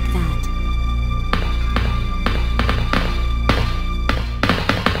something like that?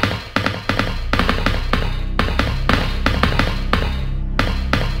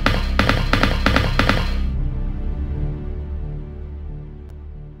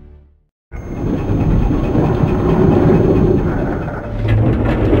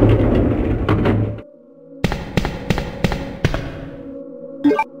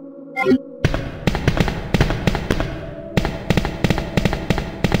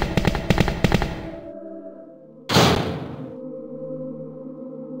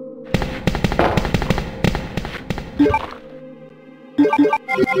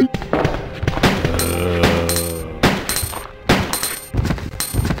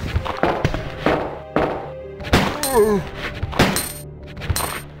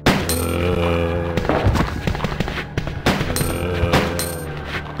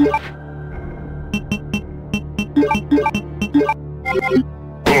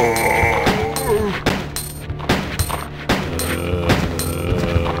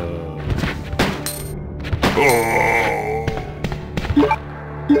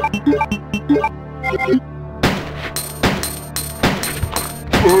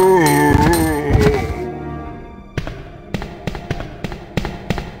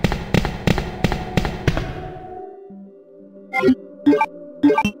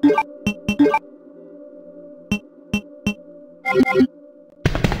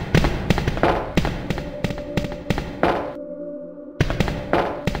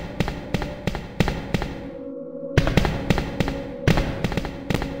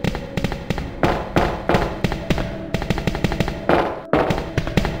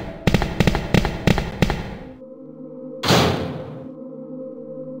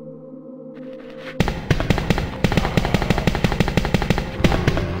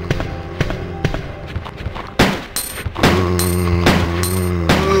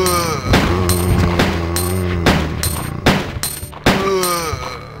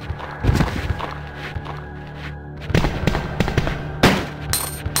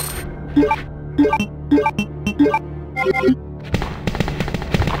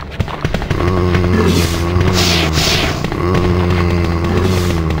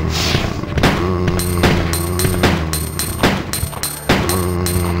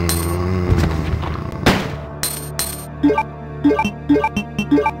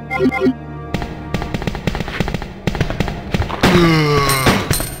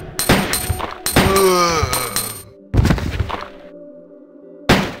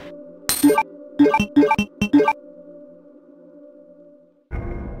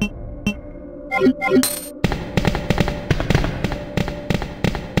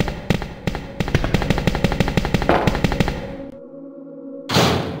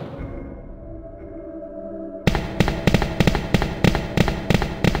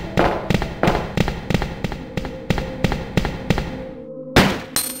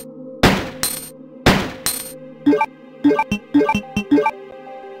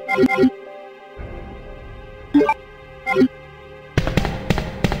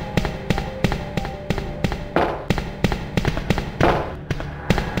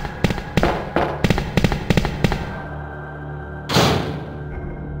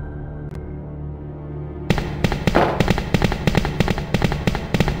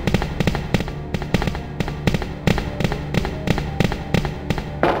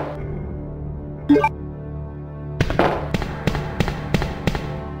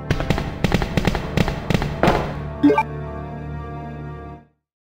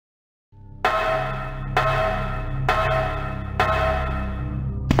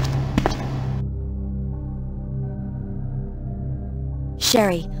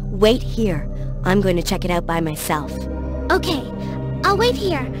 Sherry, wait here. I'm going to check it out by myself. Okay, I'll wait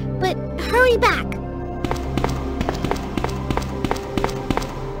here, but hurry back.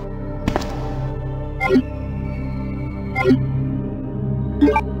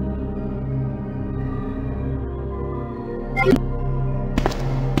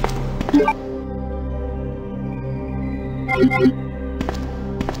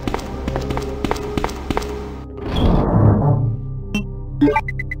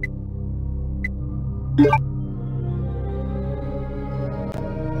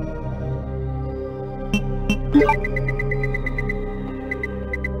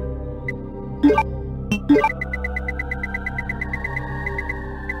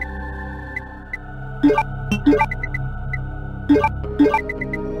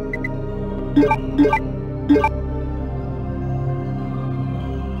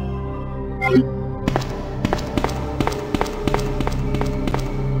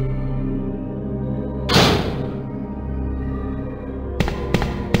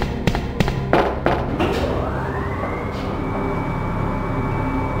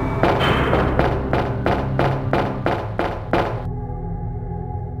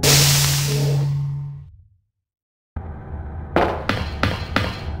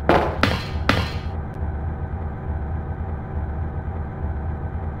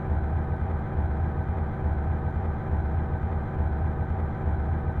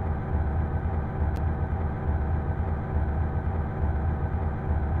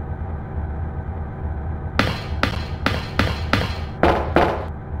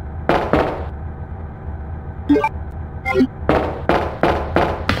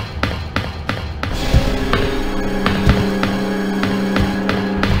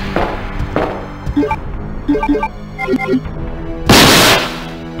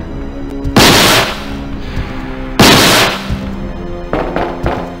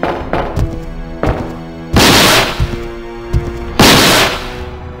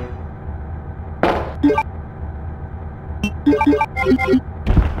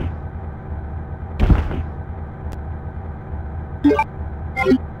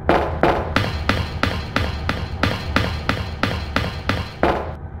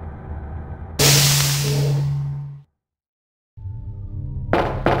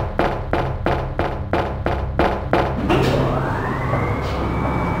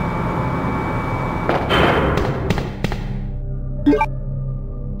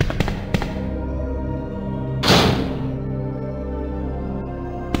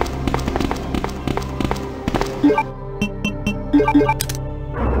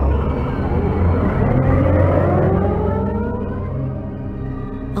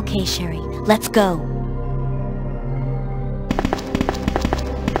 Okay, Sherry, let's go.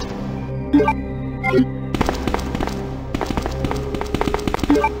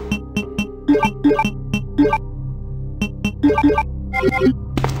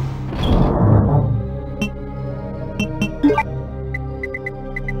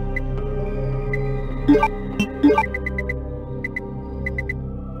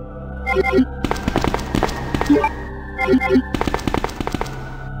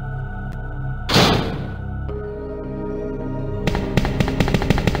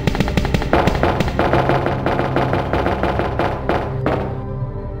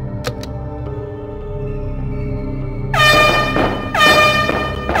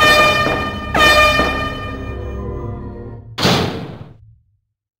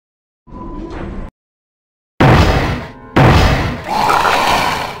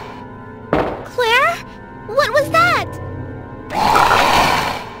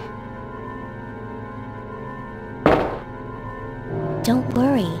 Don't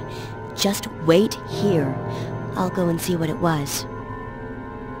worry. Just wait here. I'll go and see what it was.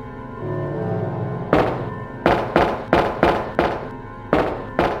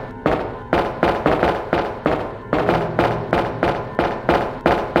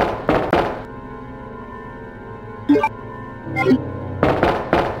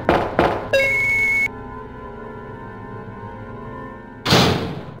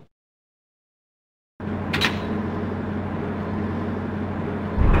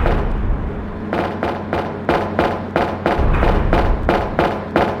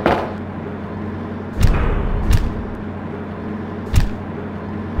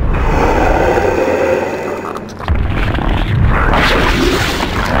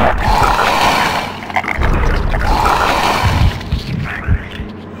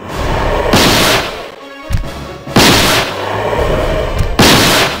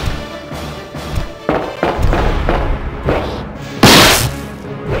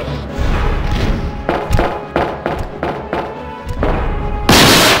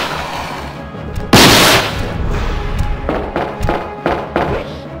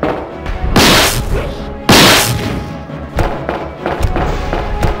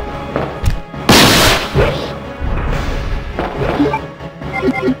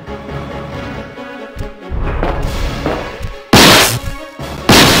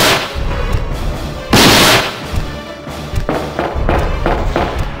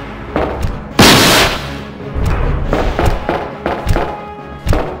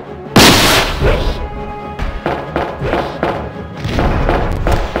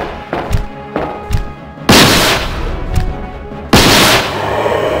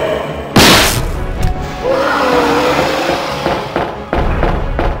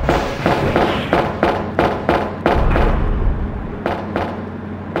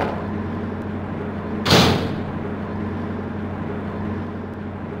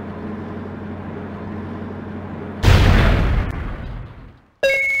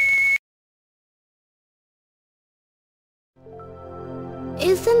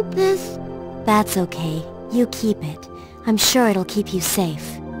 Isn't this... That's okay. You keep it. I'm sure it'll keep you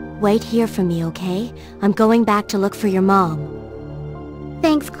safe. Wait here for me, okay? I'm going back to look for your mom.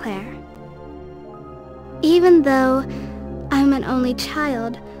 Thanks, Claire. Even though I'm an only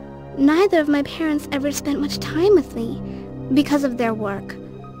child, neither of my parents ever spent much time with me because of their work.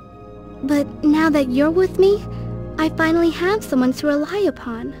 But now that you're with me, I finally have someone to rely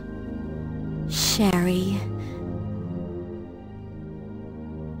upon. Sherry...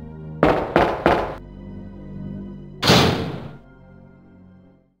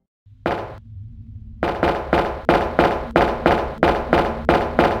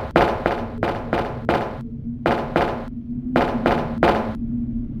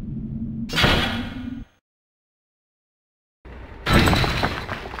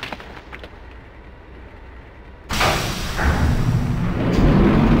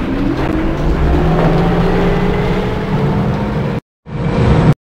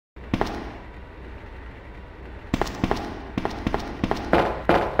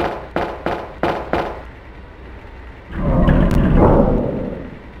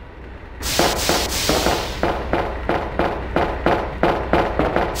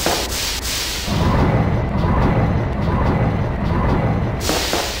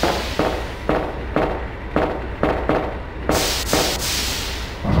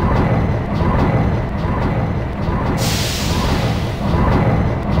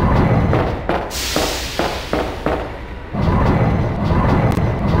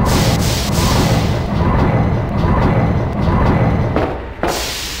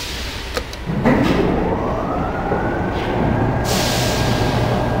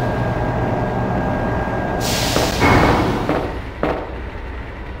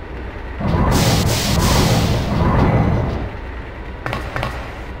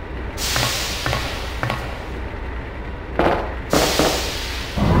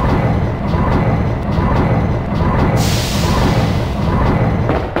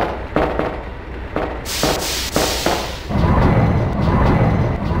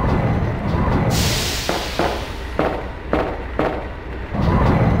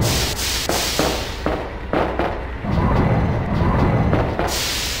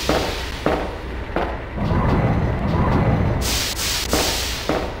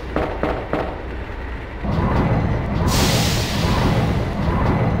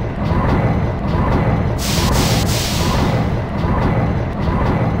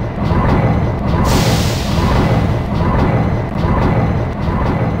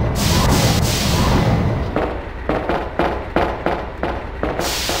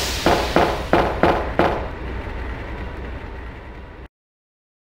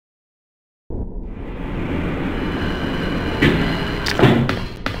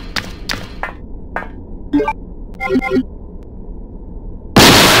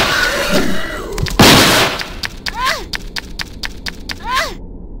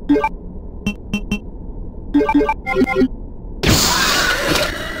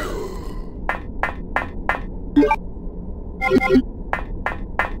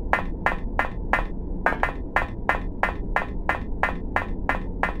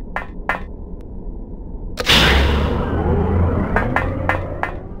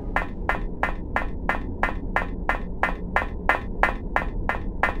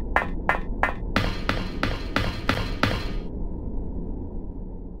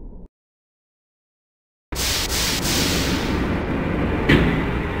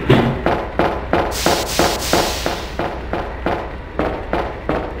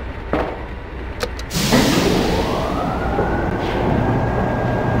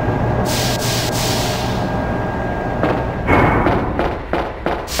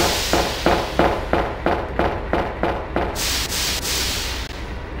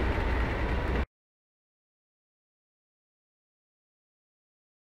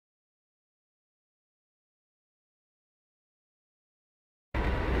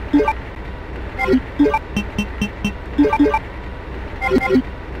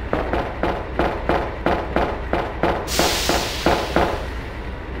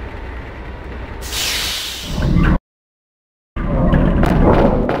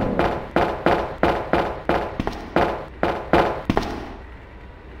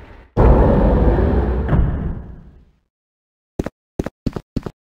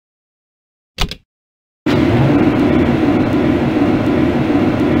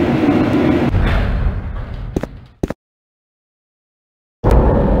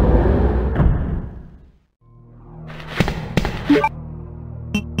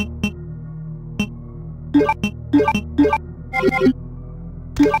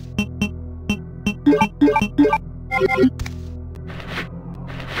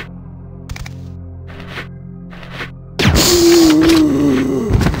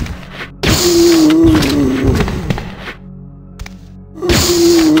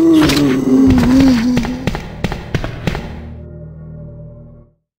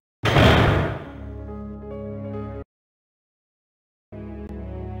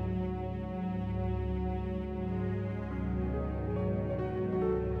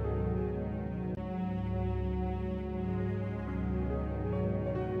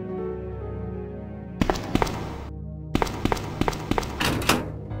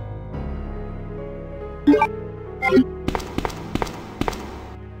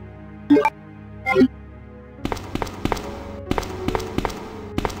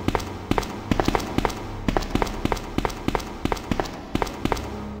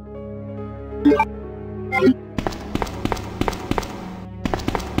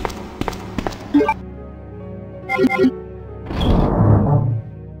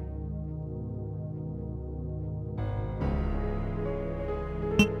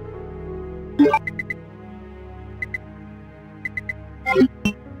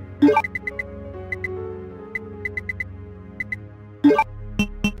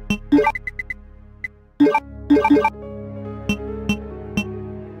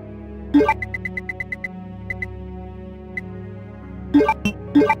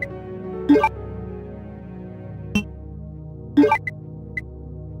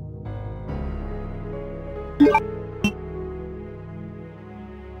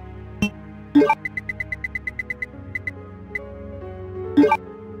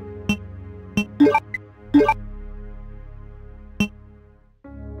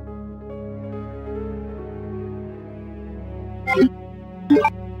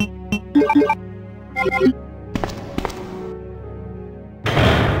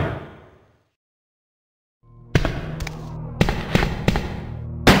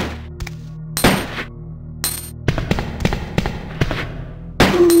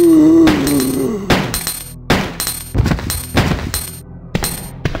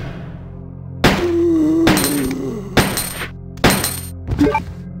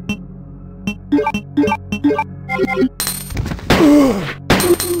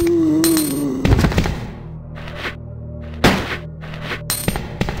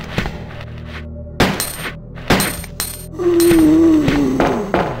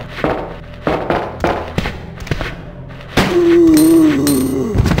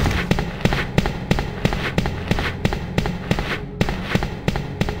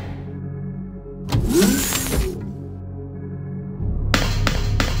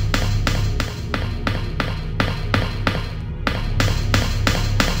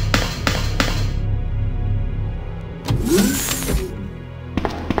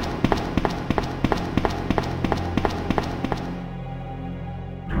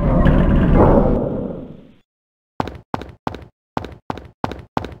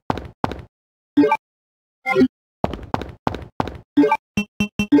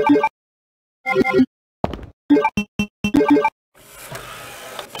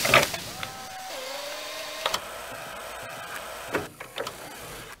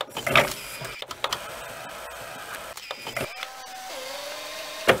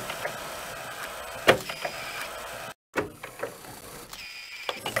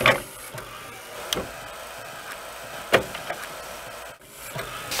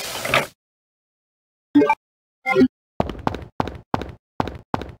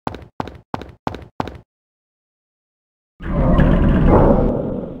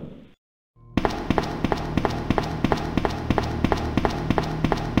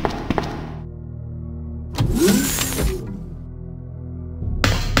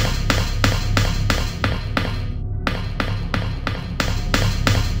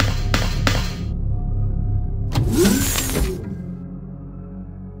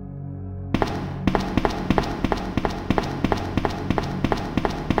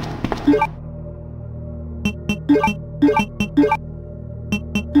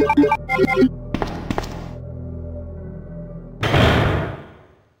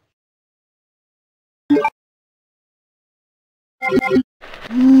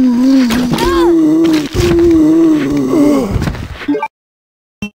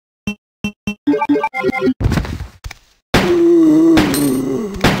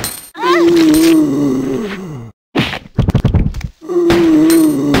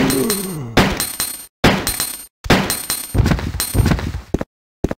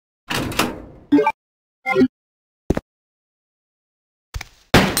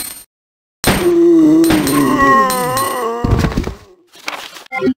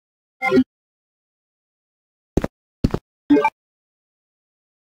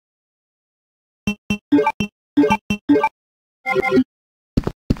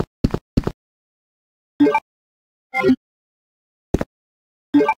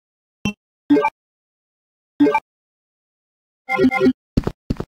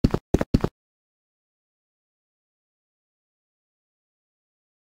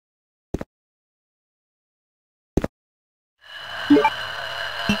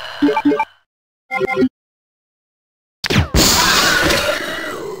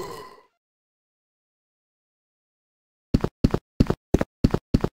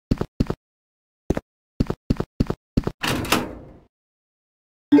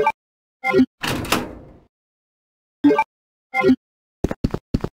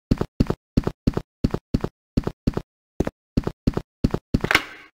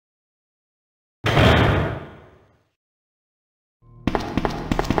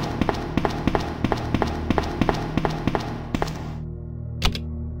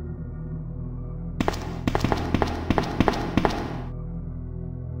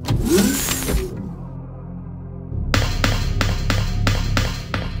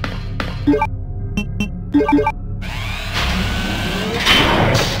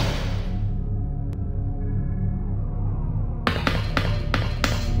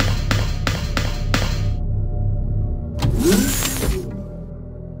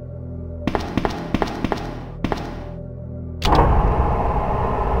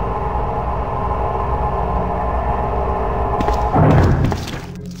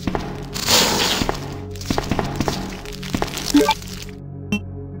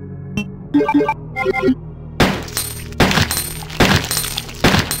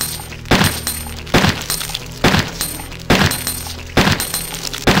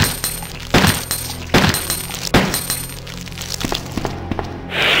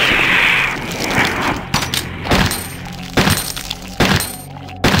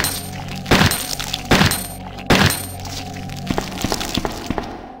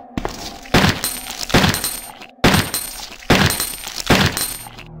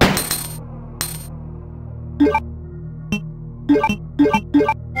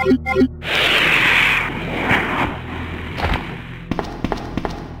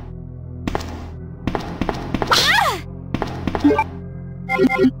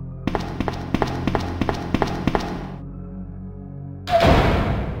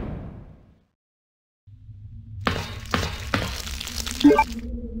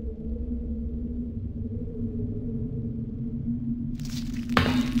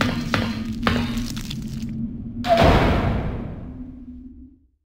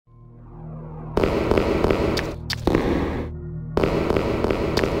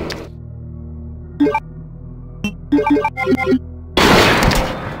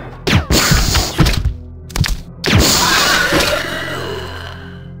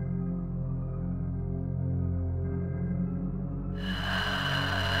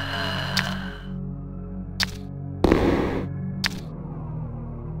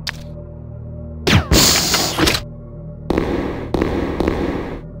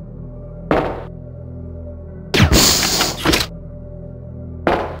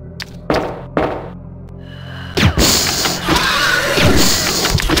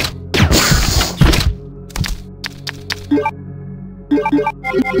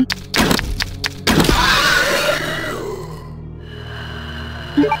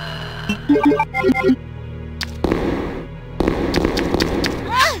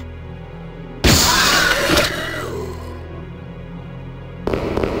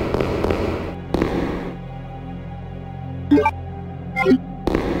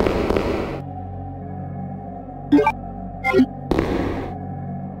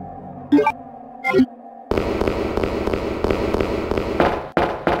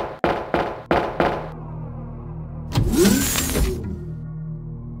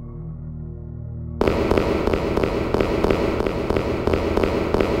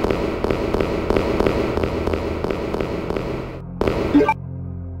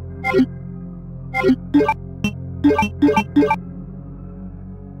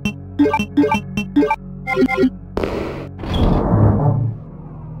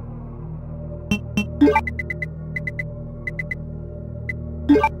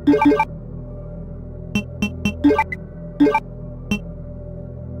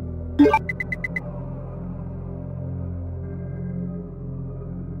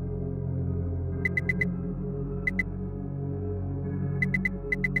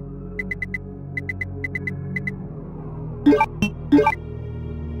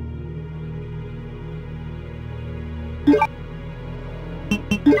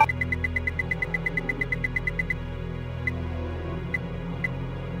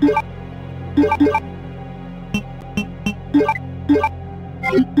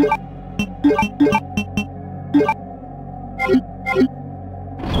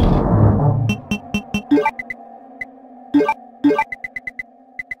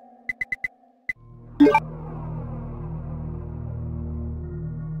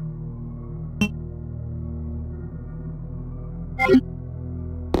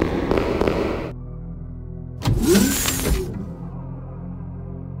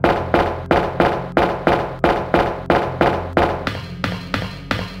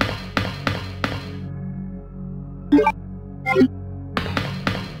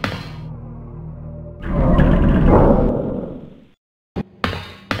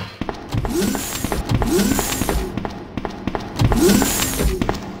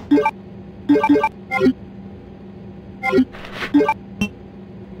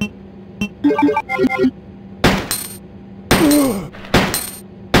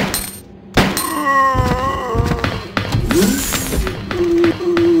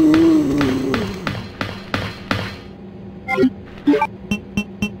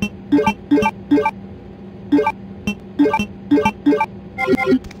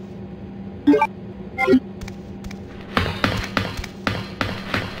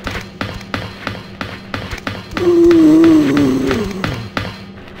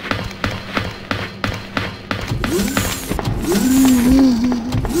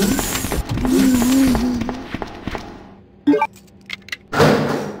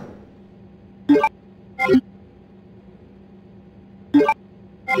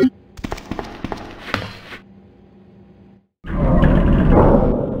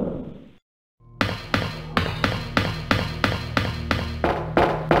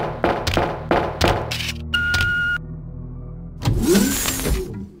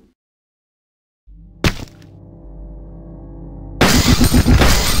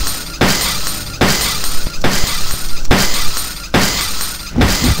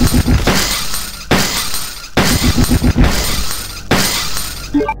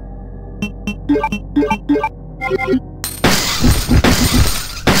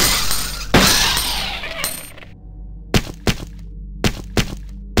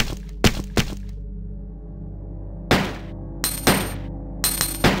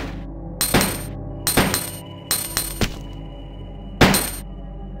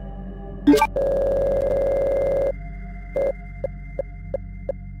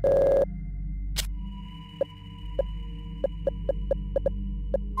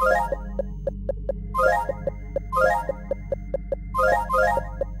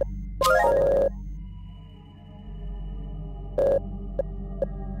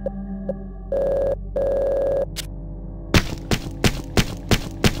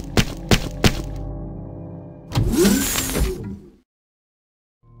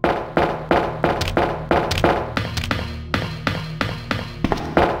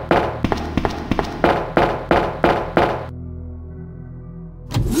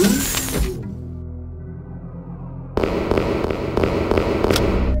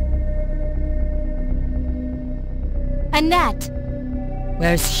 Annette!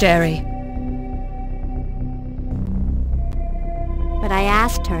 Where's Sherry? But I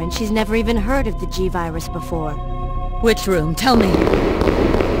asked her and she's never even heard of the G-Virus before. Which room? Tell me.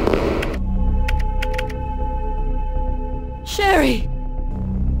 Sherry!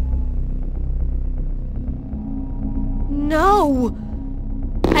 No!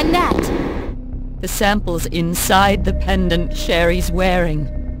 Annette! The sample's inside the pendant Sherry's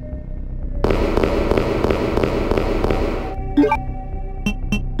wearing.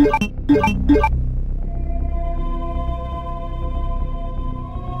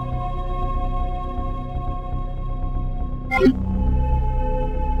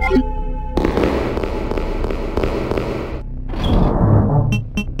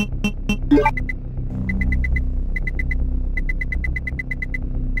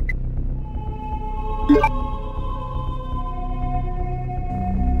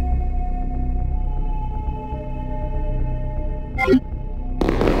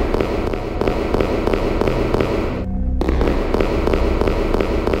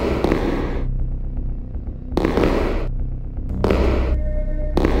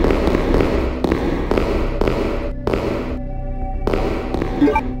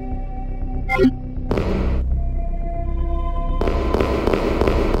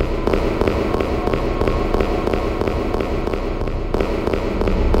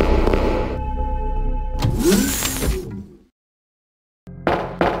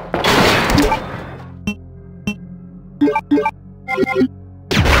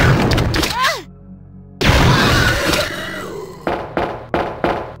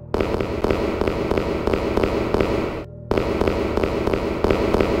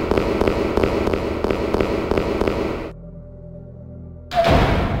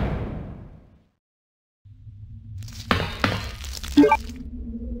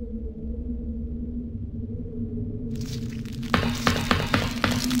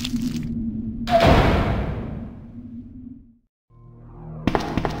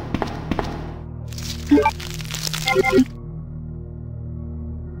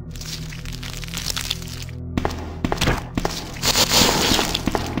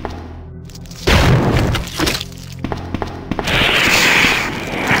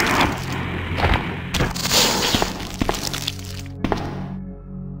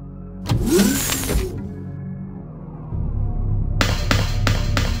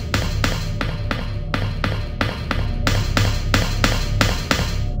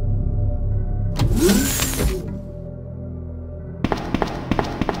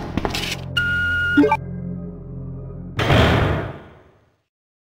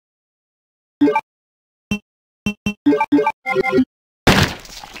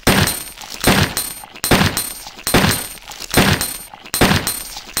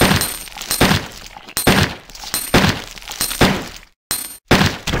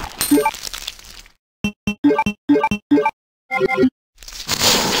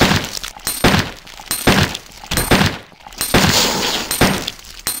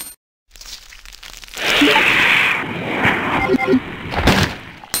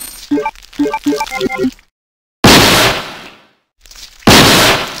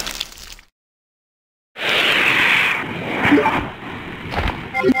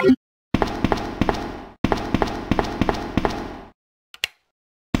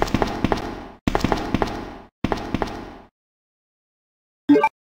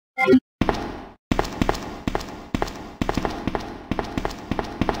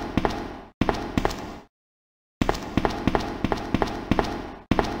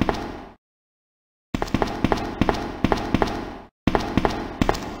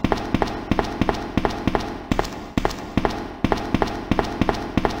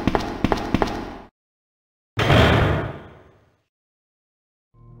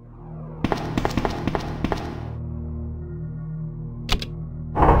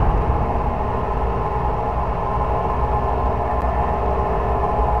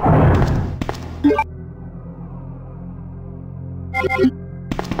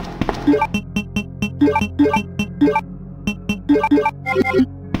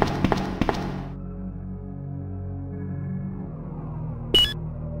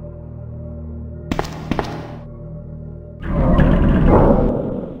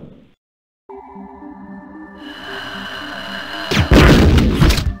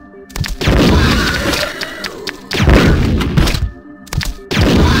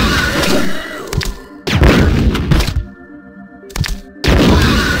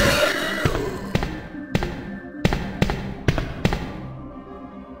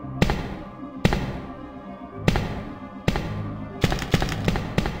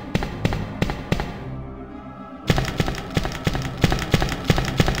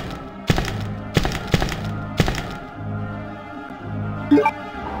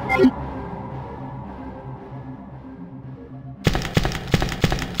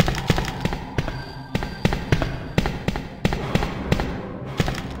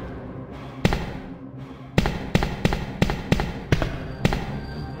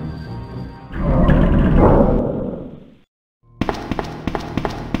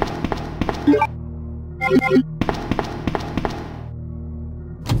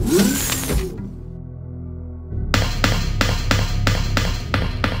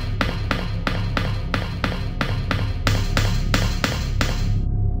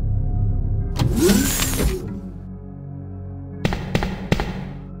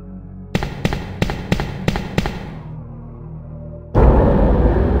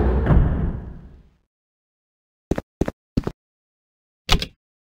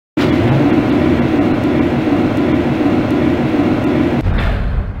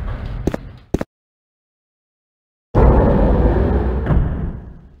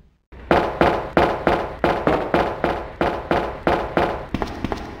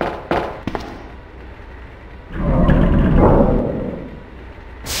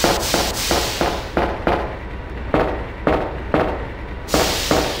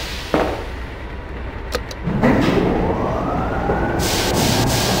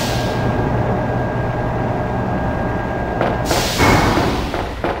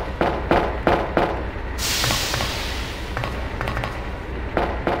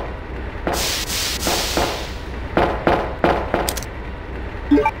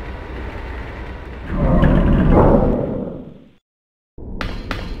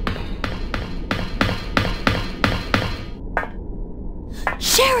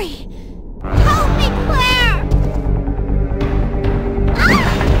 Sherry! Help me, Claire! Ah!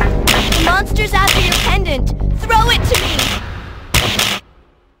 The monster's after your pendant! Throw it to me!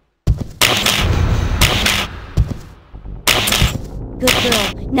 Good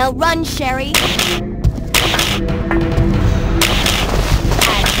girl. Now run, Sherry!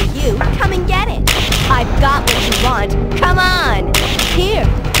 As for you, come and get it! I've got what you want! Come on! Here!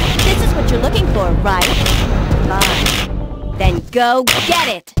 This is what you're looking for, right? Fine. Then go get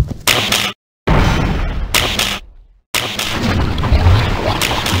it!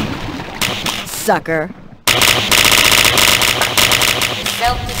 Sucker. The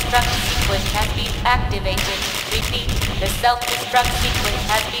self-destruct sequence has been activated. Repeat, the self-destruct sequence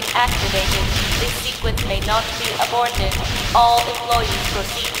has been activated. This sequence may not be aborted. All employees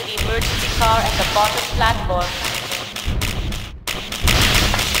proceed to the emergency car at the bottom platform.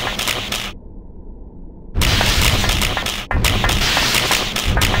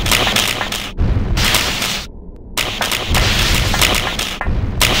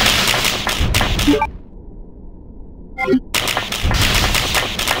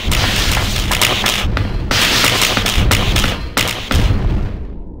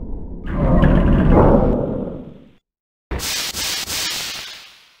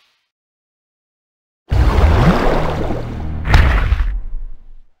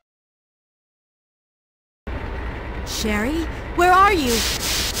 Sherry? Where are you?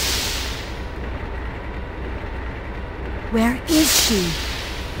 Where is she?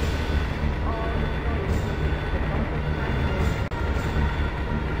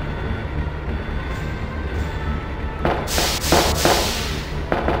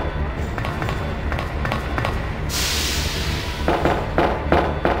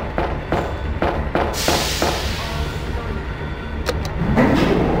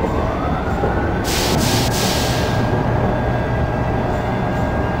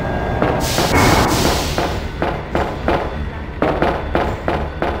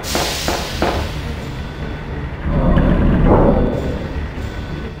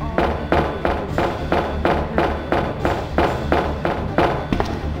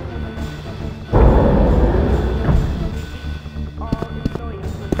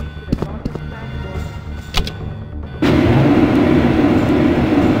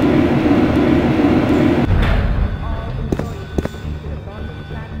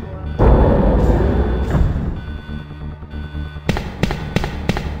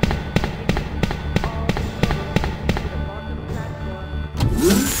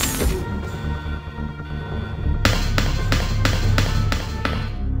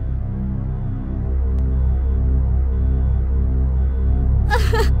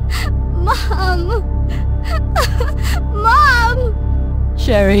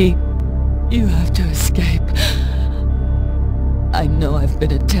 Sherry, you have to escape. I know I've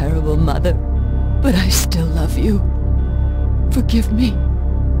been a terrible mother, but I still love you. Forgive me.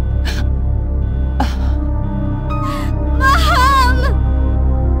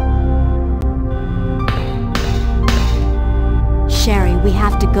 Sherry, we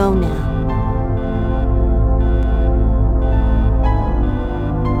have to go now.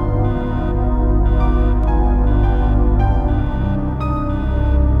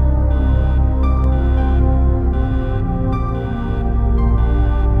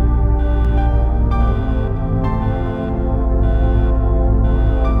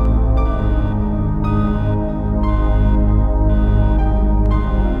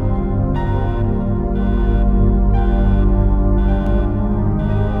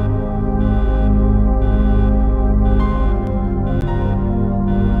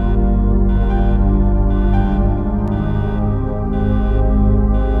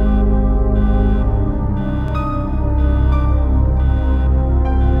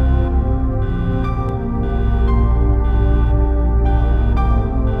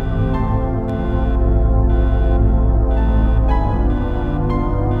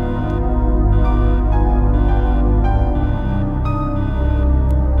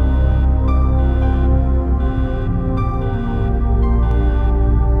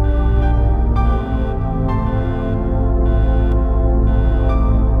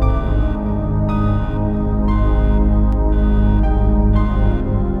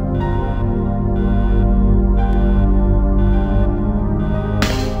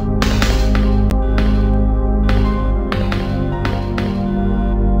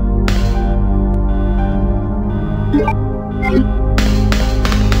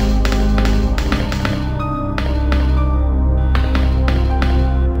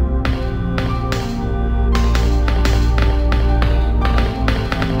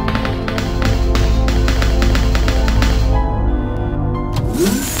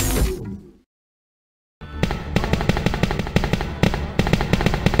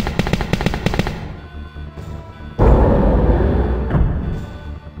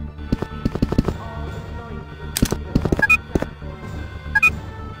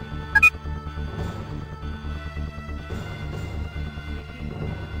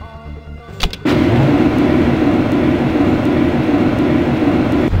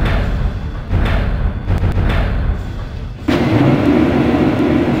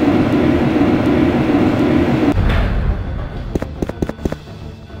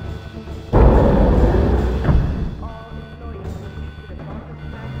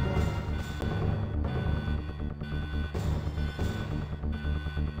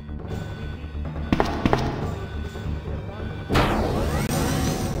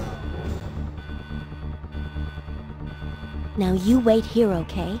 Now you wait here,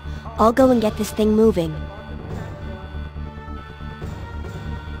 okay? I'll go and get this thing moving.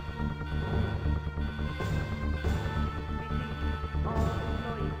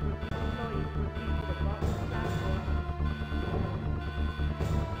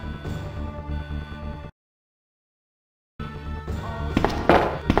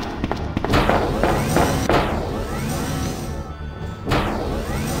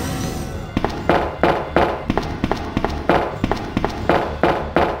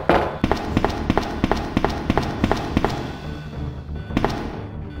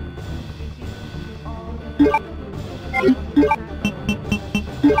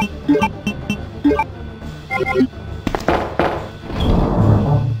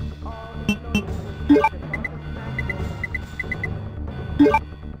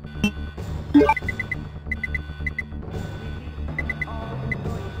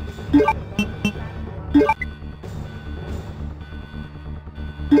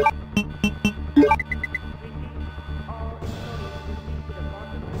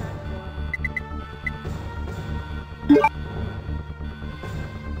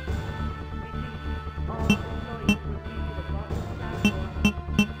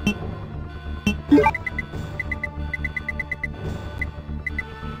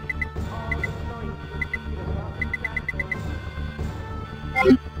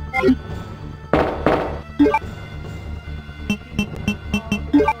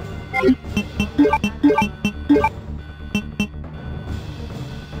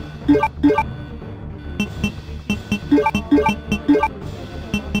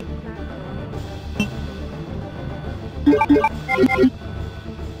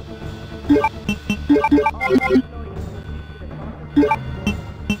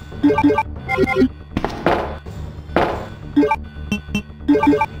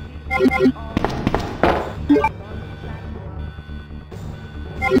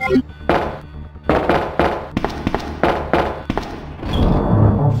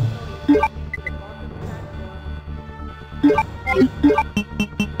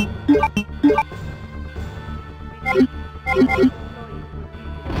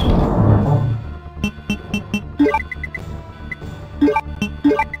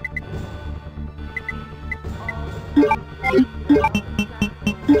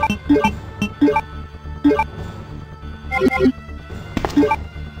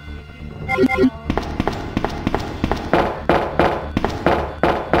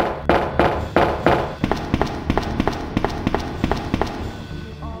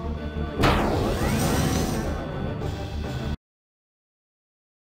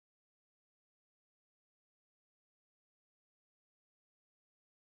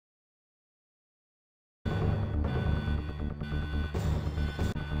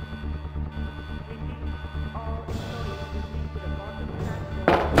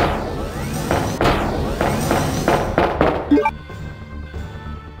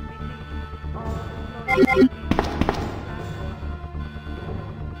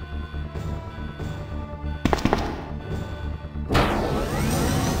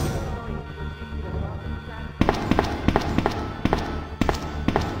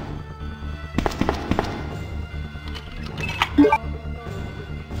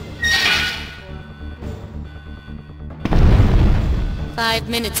 Five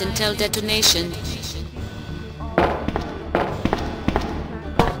minutes until detonation.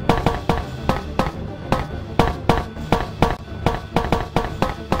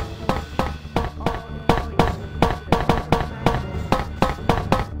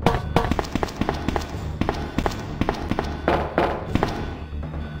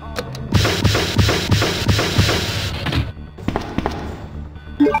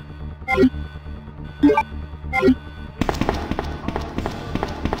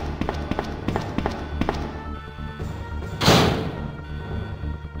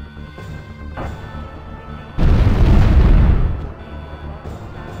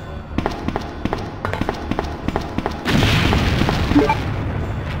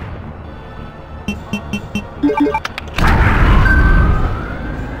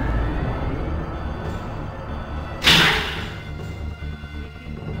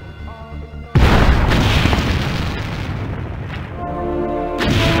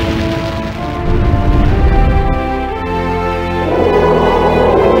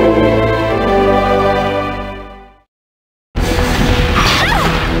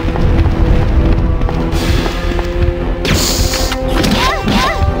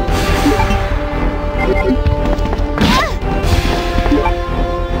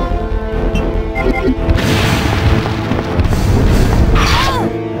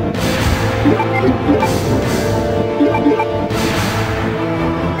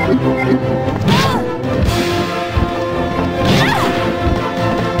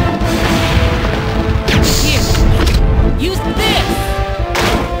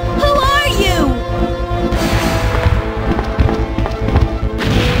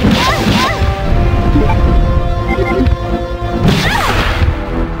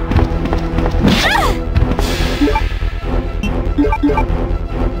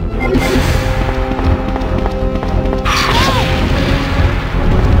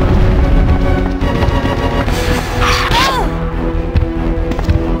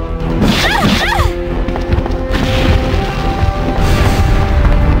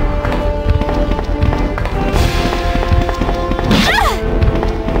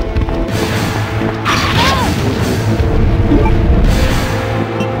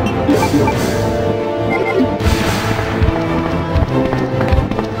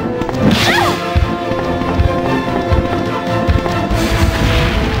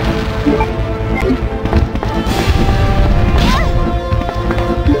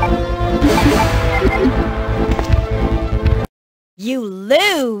 You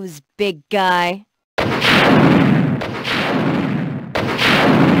lose, big guy.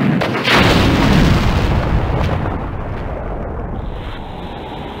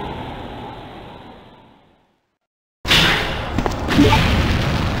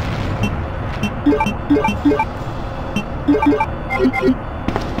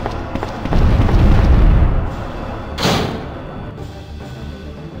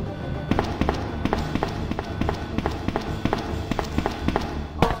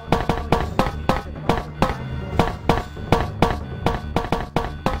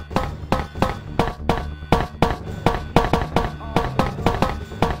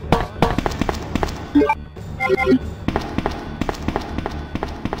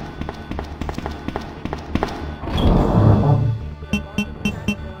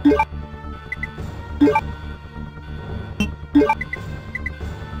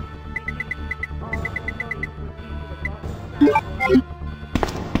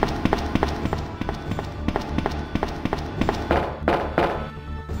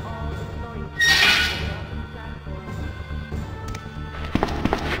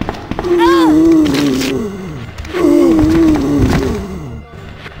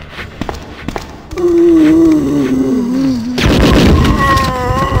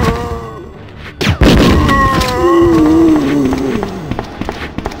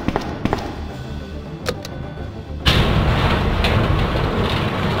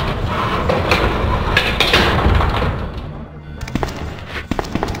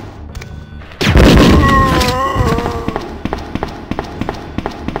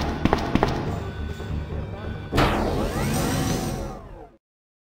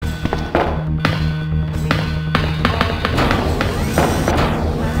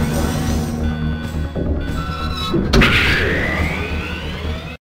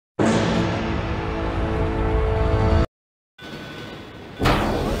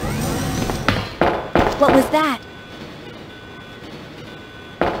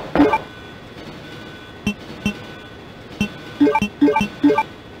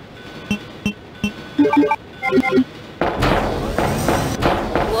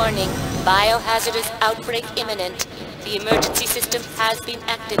 Hazardous outbreak imminent. The emergency system has been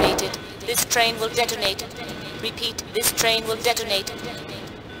activated. This train will detonate. Repeat, this train will detonate.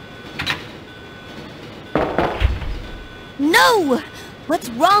 No! What's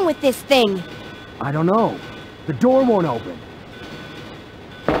wrong with this thing? I don't know. The door won't open.